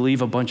says you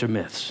believe a bunch of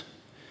myths.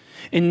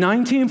 In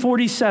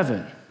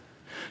 1947,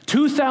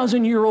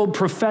 2,000-year-old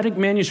prophetic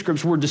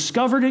manuscripts were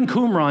discovered in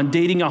Qumran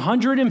dating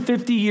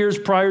 150 years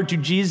prior to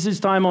Jesus'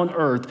 time on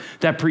earth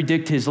that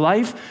predict his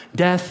life,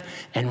 death,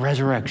 and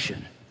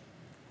resurrection.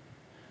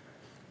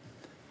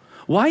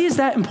 Why is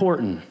that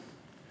important?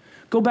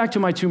 Go back to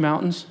my two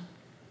mountains.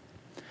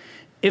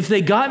 If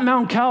they got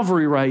Mount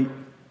Calvary right,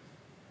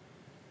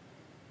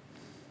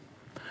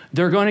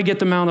 they're going to get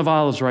the Mount of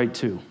Olives right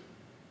too.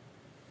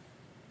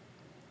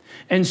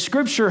 And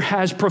Scripture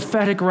has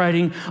prophetic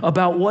writing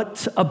about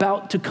what's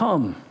about to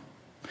come.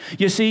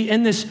 You see,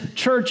 in this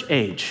church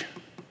age,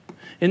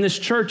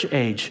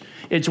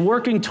 it's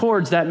working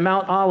towards that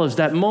Mount Olives,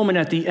 that moment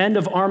at the end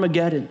of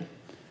Armageddon.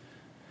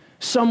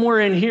 Somewhere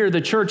in here, the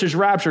church is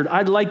raptured.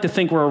 I'd like to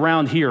think we're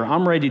around here.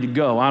 I'm ready to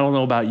go. I don't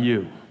know about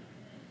you.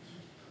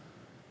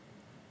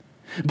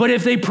 But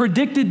if they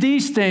predicted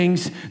these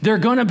things, they're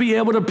going to be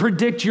able to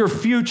predict your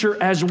future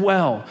as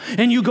well.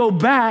 And you go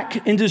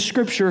back into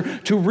Scripture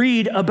to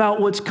read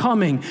about what's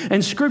coming.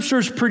 And Scripture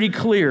is pretty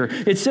clear.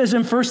 It says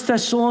in 1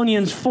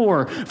 Thessalonians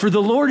 4, for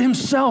the Lord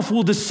himself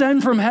will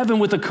descend from heaven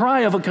with the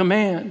cry of a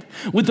command,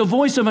 with the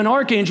voice of an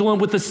archangel,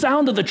 and with the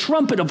sound of the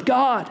trumpet of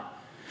God.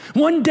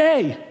 One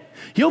day,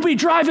 you'll be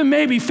driving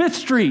maybe 5th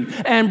Street,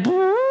 and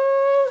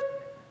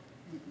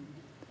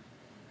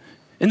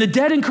the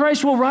dead in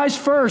Christ will rise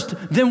first.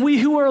 Then we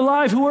who are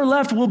alive, who are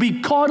left, will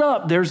be caught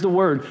up. There's the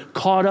word,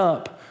 caught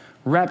up,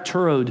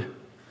 raptured,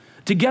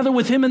 together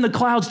with him in the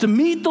clouds to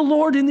meet the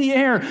Lord in the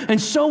air.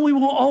 And so we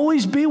will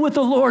always be with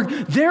the Lord.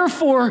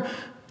 Therefore,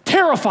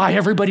 terrify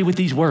everybody with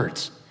these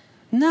words.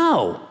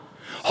 No.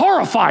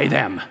 Horrify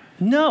them.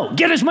 No.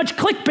 Get as much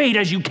clickbait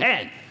as you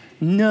can.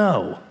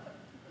 No.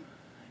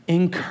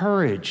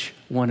 Encourage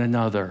one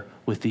another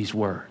with these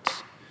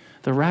words.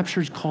 The rapture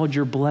is called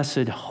your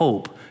blessed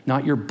hope,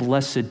 not your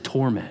blessed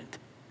torment.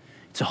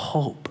 It's a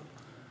hope.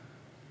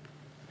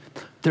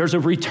 There's a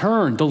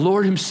return. The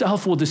Lord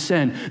himself will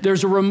descend.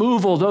 There's a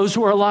removal. Those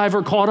who are alive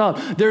are caught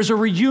up. There's a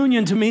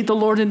reunion to meet the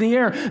Lord in the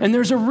air. And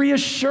there's a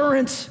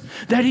reassurance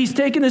that he's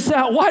taken us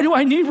out. Why do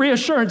I need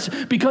reassurance?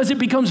 Because it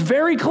becomes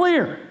very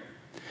clear.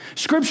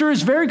 Scripture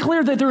is very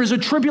clear that there is a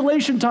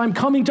tribulation time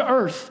coming to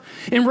earth.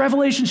 In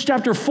Revelation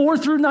chapter 4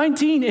 through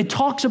 19, it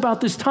talks about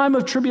this time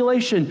of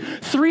tribulation,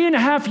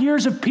 3.5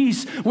 years of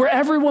peace where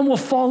everyone will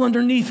fall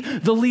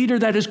underneath the leader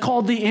that is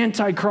called the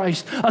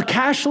Antichrist. A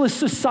cashless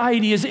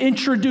society is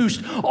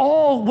introduced.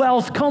 All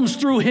wealth comes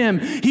through him.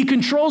 He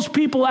controls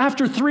people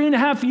after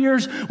 3.5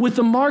 years with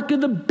the mark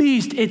of the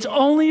beast. It's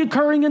only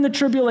occurring in the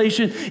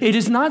tribulation. It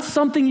is not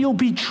something you'll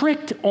be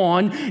tricked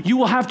on. You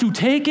will have to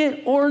take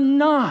it or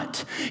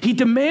not. He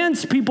demands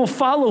people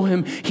follow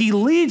him. He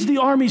leads the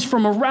armies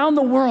from around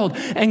the world,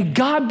 and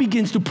God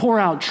begins to pour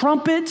out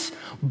trumpets,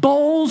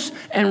 bowls,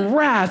 and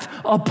wrath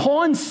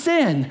upon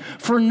sin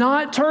for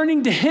not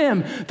turning to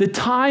him. The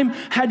time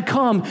had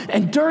come.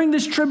 And during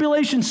this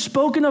tribulation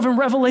spoken of in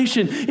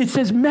Revelation, it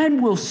says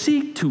men will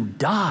seek to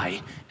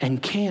die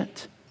and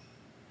can't.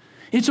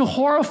 It's a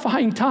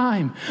horrifying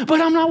time, but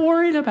I'm not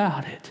worried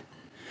about it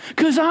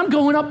because I'm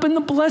going up in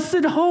the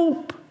blessed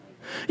hope.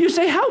 You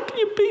say, how can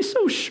you be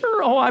so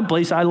sure? Oh, I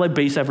base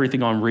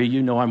everything on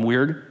You know I'm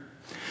weird.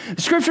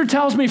 Scripture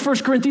tells me, 1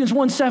 Corinthians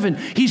 1:7,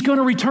 he's going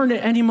to return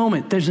at any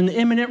moment. There's an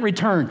imminent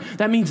return.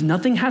 That means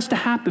nothing has to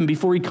happen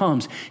before he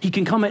comes. He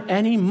can come at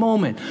any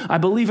moment. I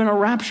believe in a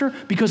rapture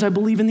because I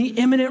believe in the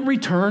imminent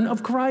return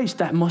of Christ.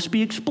 That must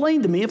be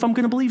explained to me if I'm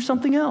going to believe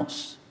something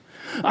else.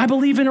 I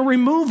believe in a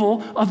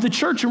removal of the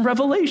church in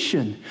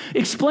Revelation.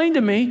 Explain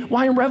to me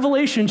why in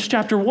Revelation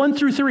chapter 1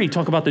 through 3,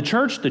 talk about the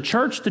church, the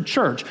church, the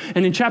church.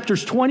 And in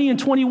chapters 20 and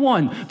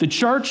 21, the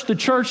church, the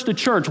church, the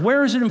church.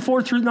 Where is it in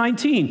 4 through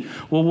 19?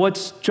 Well,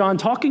 what's John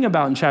talking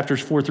about in chapters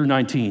 4 through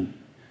 19?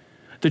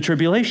 The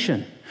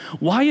tribulation.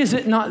 Why is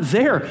it not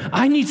there?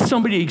 I need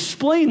somebody to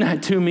explain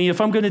that to me if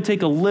I'm going to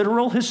take a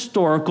literal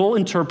historical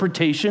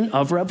interpretation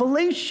of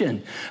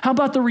Revelation. How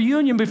about the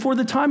reunion before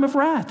the time of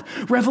wrath?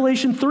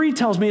 Revelation 3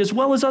 tells me, as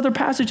well as other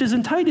passages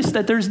in Titus,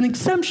 that there's an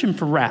exemption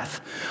for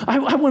wrath. I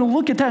want to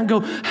look at that and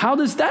go, how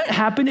does that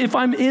happen if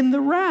I'm in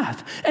the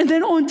wrath? And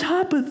then on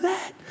top of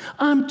that,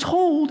 I'm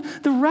told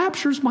the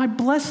rapture's my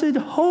blessed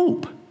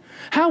hope.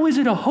 How is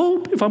it a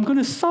hope if I'm going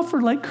to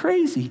suffer like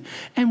crazy?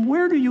 And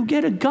where do you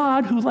get a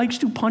God who likes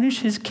to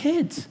punish his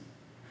kids?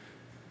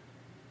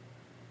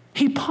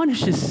 He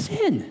punishes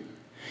sin.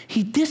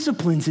 He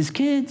disciplines his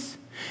kids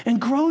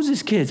and grows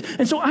his kids.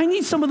 And so I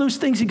need some of those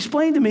things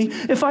explained to me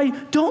if I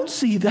don't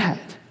see that.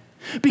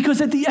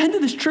 Because at the end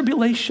of this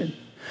tribulation,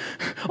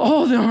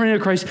 the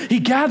Antichrist, he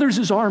gathers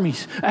his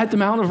armies at the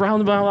mountain around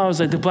the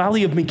Mount, at the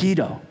Valley of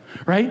Megiddo.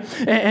 Right?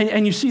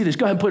 And you see this.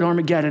 Go ahead and put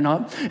Armageddon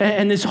up.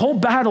 And this whole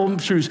battle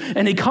ensues,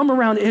 and they come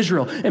around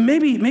Israel. And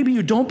maybe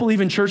you don't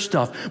believe in church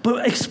stuff,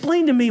 but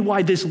explain to me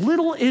why this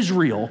little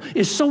Israel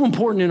is so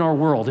important in our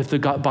world if the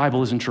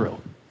Bible isn't true.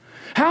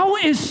 How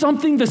is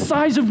something the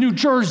size of New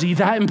Jersey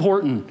that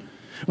important?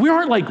 We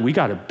aren't like, we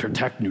got to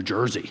protect New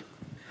Jersey.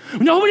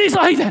 Nobody's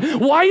like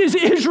that. Why is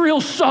Israel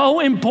so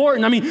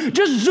important? I mean,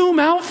 just zoom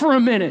out for a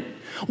minute.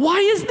 Why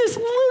is this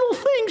little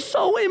thing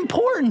so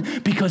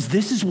important? Because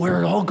this is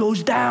where it all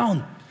goes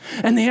down.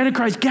 And the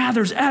Antichrist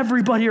gathers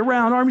everybody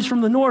around, armies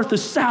from the north, the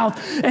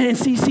south. And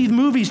see the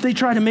movies, they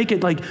try to make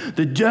it like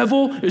the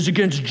devil is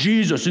against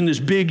Jesus in this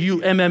big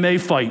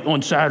MMA fight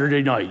on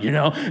Saturday night,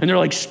 And they're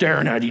like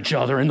staring at each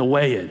other in the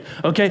weigh-in,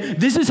 okay?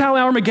 This is how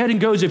Armageddon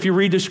goes if you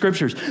read the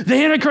scriptures. The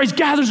Antichrist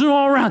gathers them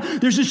all around.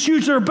 There's this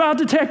huge, they're about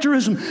to attack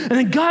Jerusalem. And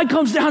then God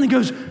comes down and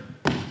goes,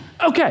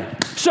 okay,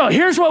 so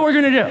here's what we're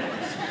going to do.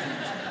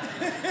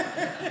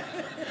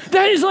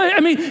 That is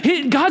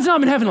like, God's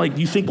not in heaven like,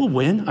 you think we'll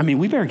win?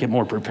 We better get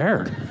more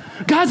prepared.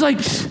 God's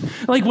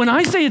like when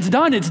I say it's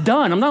done, it's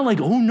done. I'm not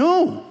like, oh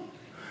no.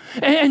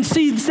 And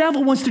see, the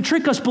devil wants to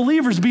trick us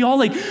believers to be all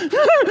like,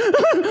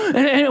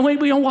 and wait,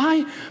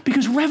 why?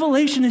 Because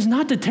Revelation is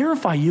not to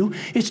terrify you.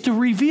 It's to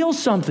reveal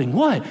something.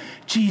 What?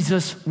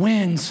 Jesus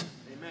wins.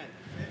 Amen.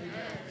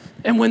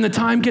 And when the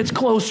time gets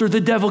closer,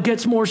 the devil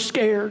gets more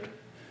scared.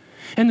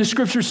 And the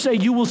scriptures say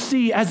you will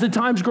see, as the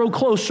times grow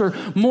closer,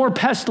 more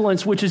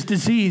pestilence, which is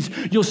disease.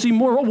 You'll see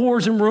more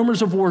wars and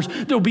rumors of wars.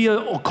 There'll be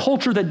a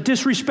culture that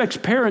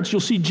disrespects parents.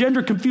 You'll see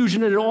gender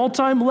confusion at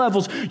all-time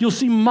levels. You'll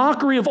see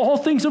mockery of all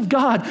things of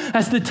God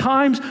as the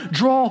times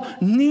draw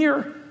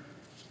near.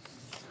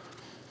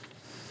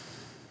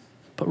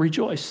 But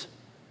rejoice.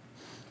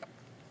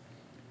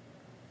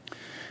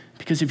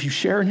 Because if you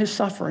share in his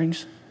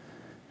sufferings,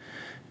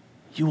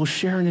 you will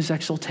share in his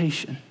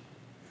exaltation.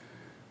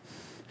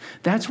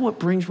 That's what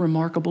brings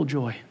remarkable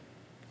joy.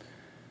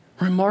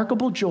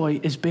 Remarkable joy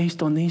is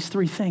based on these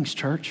three things,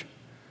 church.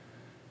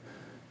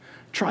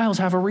 Trials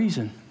have a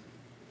reason.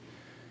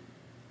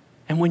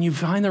 And when you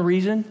find the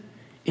reason,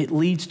 it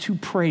leads to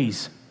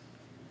praise.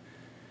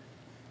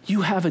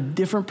 You have a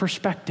different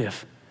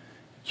perspective.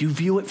 You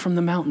view it from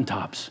the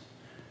mountaintops.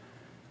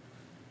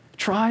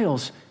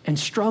 Trials and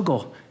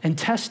struggle and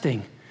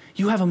testing,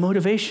 you have a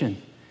motivation.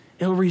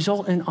 It'll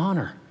result in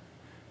honor.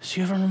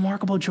 So you have a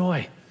remarkable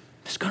joy.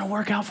 It's going to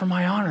work out for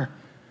my honor.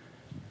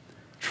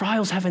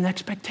 Trials have an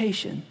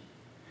expectation.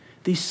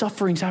 These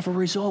sufferings have a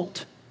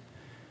result.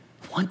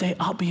 One day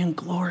I'll be in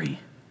glory.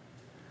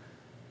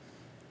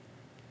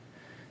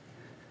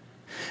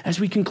 As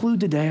we conclude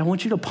today, I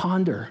want you to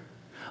ponder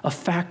a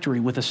factory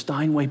with a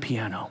Steinway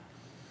piano.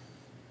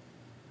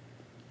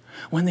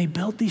 When they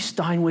built these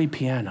Steinway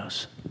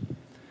pianos,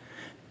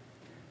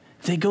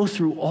 they go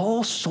through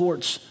all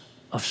sorts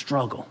of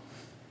struggle.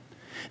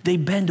 They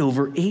bend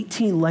over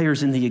 18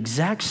 layers in the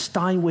exact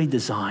Steinway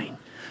design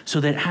so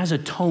that it has a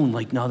tone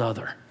like none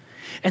other.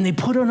 And they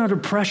put it under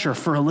pressure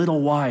for a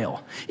little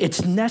while.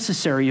 It's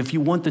necessary if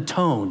you want the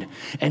tone.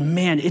 And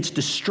man, it's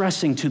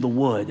distressing to the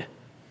wood.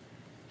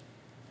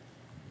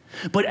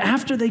 But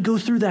after they go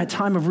through that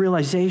time of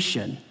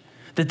realization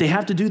that they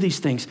have to do these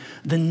things,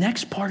 the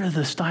next part of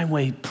the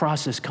Steinway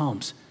process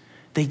comes.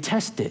 They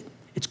test it.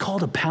 It's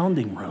called a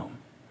pounding room.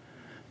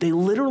 They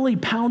literally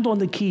pound on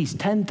the keys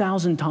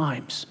 10,000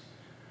 times.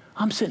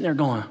 I'm sitting there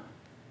going,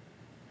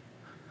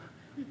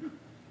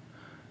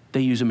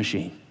 they use a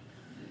machine.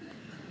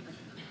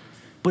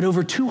 But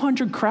over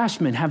 200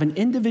 craftsmen have an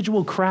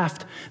individual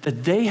craft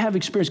that they have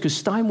experienced because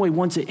Steinway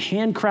wants it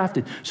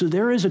handcrafted. So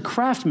there is a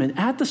craftsman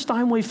at the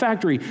Steinway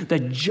factory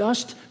that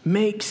just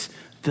makes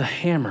the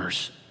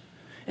hammers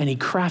and he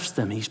crafts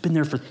them. He's been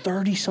there for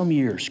 30 some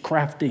years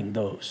crafting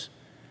those.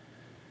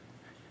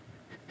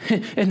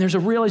 And there's a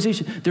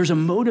realization, there's a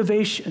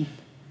motivation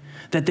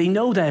that they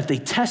know that if they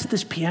test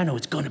this piano,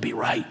 it's going to be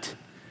right.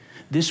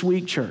 This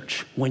week,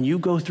 church, when you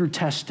go through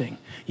testing,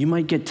 you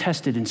might get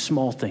tested in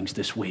small things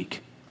this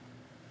week.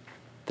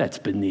 That's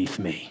beneath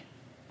me.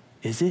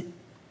 Is it?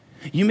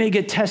 You may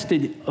get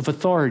tested of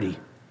authority.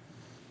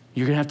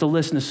 You're going to have to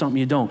listen to something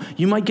you don't.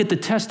 You might get the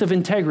test of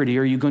integrity.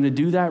 Are you going to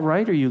do that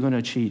right or are you going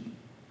to cheat?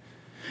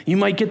 You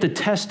might get the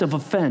test of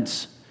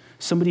offense.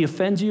 Somebody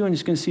offends you and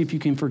it's going to see if you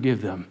can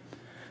forgive them.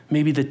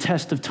 Maybe the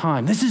test of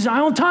time. I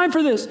don't have time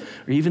for this.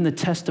 Or even the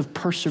test of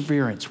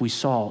perseverance we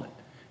saw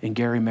in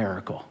Gary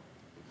Miracle.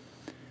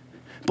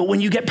 But when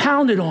you get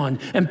pounded on,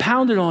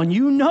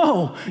 you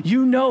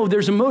know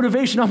there's a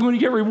motivation. I'm going to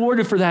get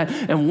rewarded for that.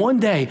 And one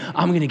day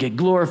I'm going to get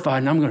glorified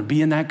and I'm going to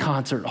be in that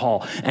concert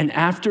hall. And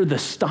after the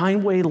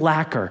Steinway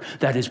lacquer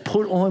that is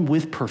put on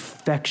with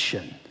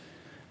perfection,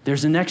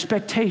 there's an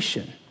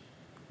expectation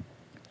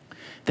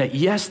that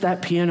yes,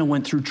 that piano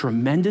went through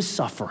tremendous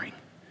suffering.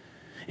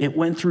 It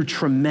went through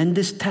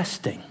tremendous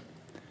testing.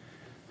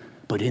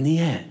 But in the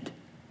end,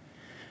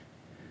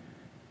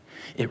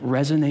 it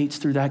resonates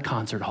through that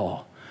concert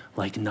hall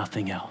like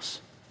nothing else.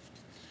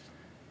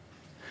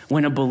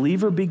 When a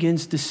believer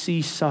begins to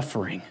see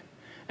suffering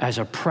as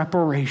a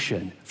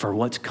preparation for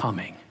what's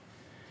coming,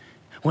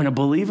 when a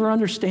believer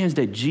understands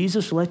that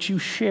Jesus lets you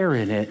share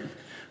in it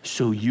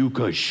so you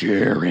could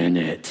share in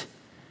it,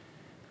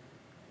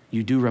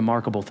 you do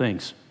remarkable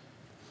things.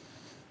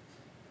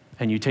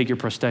 And you take your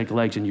prosthetic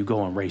legs and you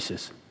go on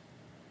races.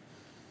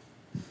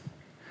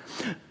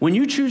 When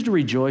you choose to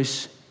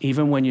rejoice,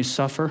 even when you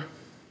suffer,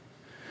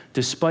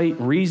 despite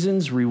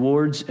reasons,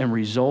 rewards, and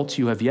results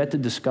you have yet to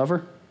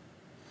discover,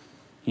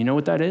 you know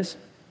what that is?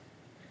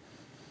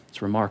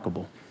 It's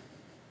remarkable.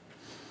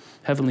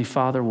 Heavenly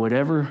Father,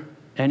 whatever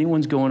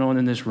anyone's going on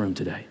in this room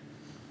today,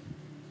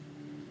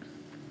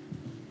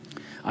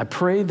 I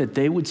pray that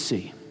they would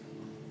see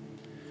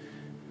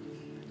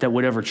that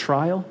whatever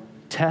trial,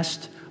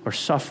 test, or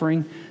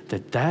suffering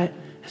that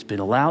has been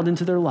allowed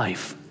into their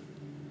life,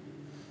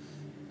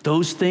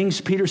 those things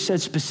Peter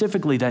said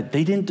specifically that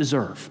they didn't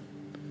deserve.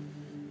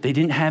 They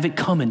didn't have it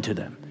coming to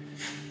them.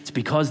 It's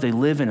because they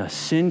live in a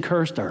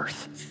sin-cursed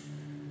earth.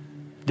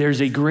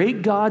 There's a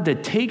great God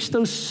that takes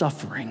those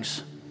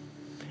sufferings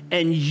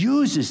and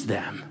uses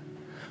them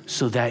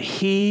so that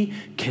he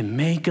can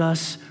make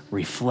us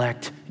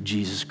reflect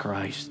Jesus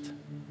Christ.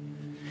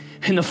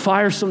 And the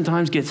fire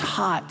sometimes gets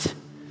hot,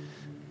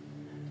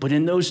 but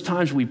in those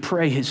times we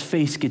pray his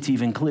face gets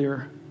even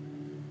clearer.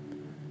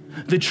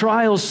 The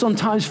trials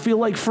sometimes feel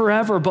like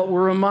forever, but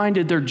we're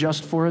reminded they're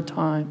just for a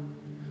time.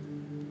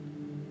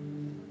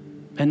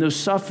 And those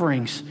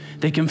sufferings,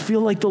 they can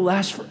feel like they'll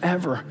last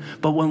forever.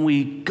 But when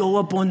we go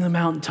up on the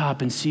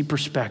mountaintop and see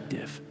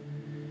perspective,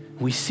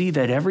 we see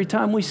that every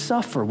time we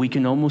suffer, we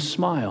can almost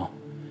smile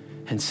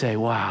and say,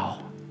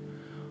 wow,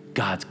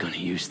 God's going to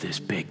use this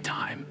big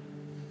time.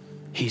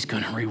 He's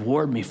going to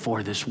reward me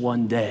for this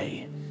one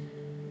day.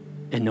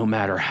 And no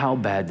matter how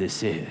bad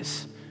this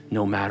is,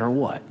 no matter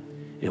what,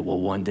 it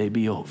will one day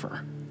be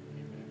over.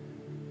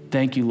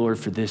 Thank you, Lord,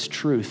 for this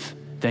truth.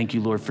 Thank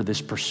you, Lord, for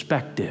this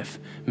perspective.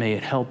 May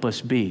it help us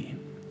be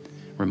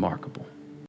remarkable.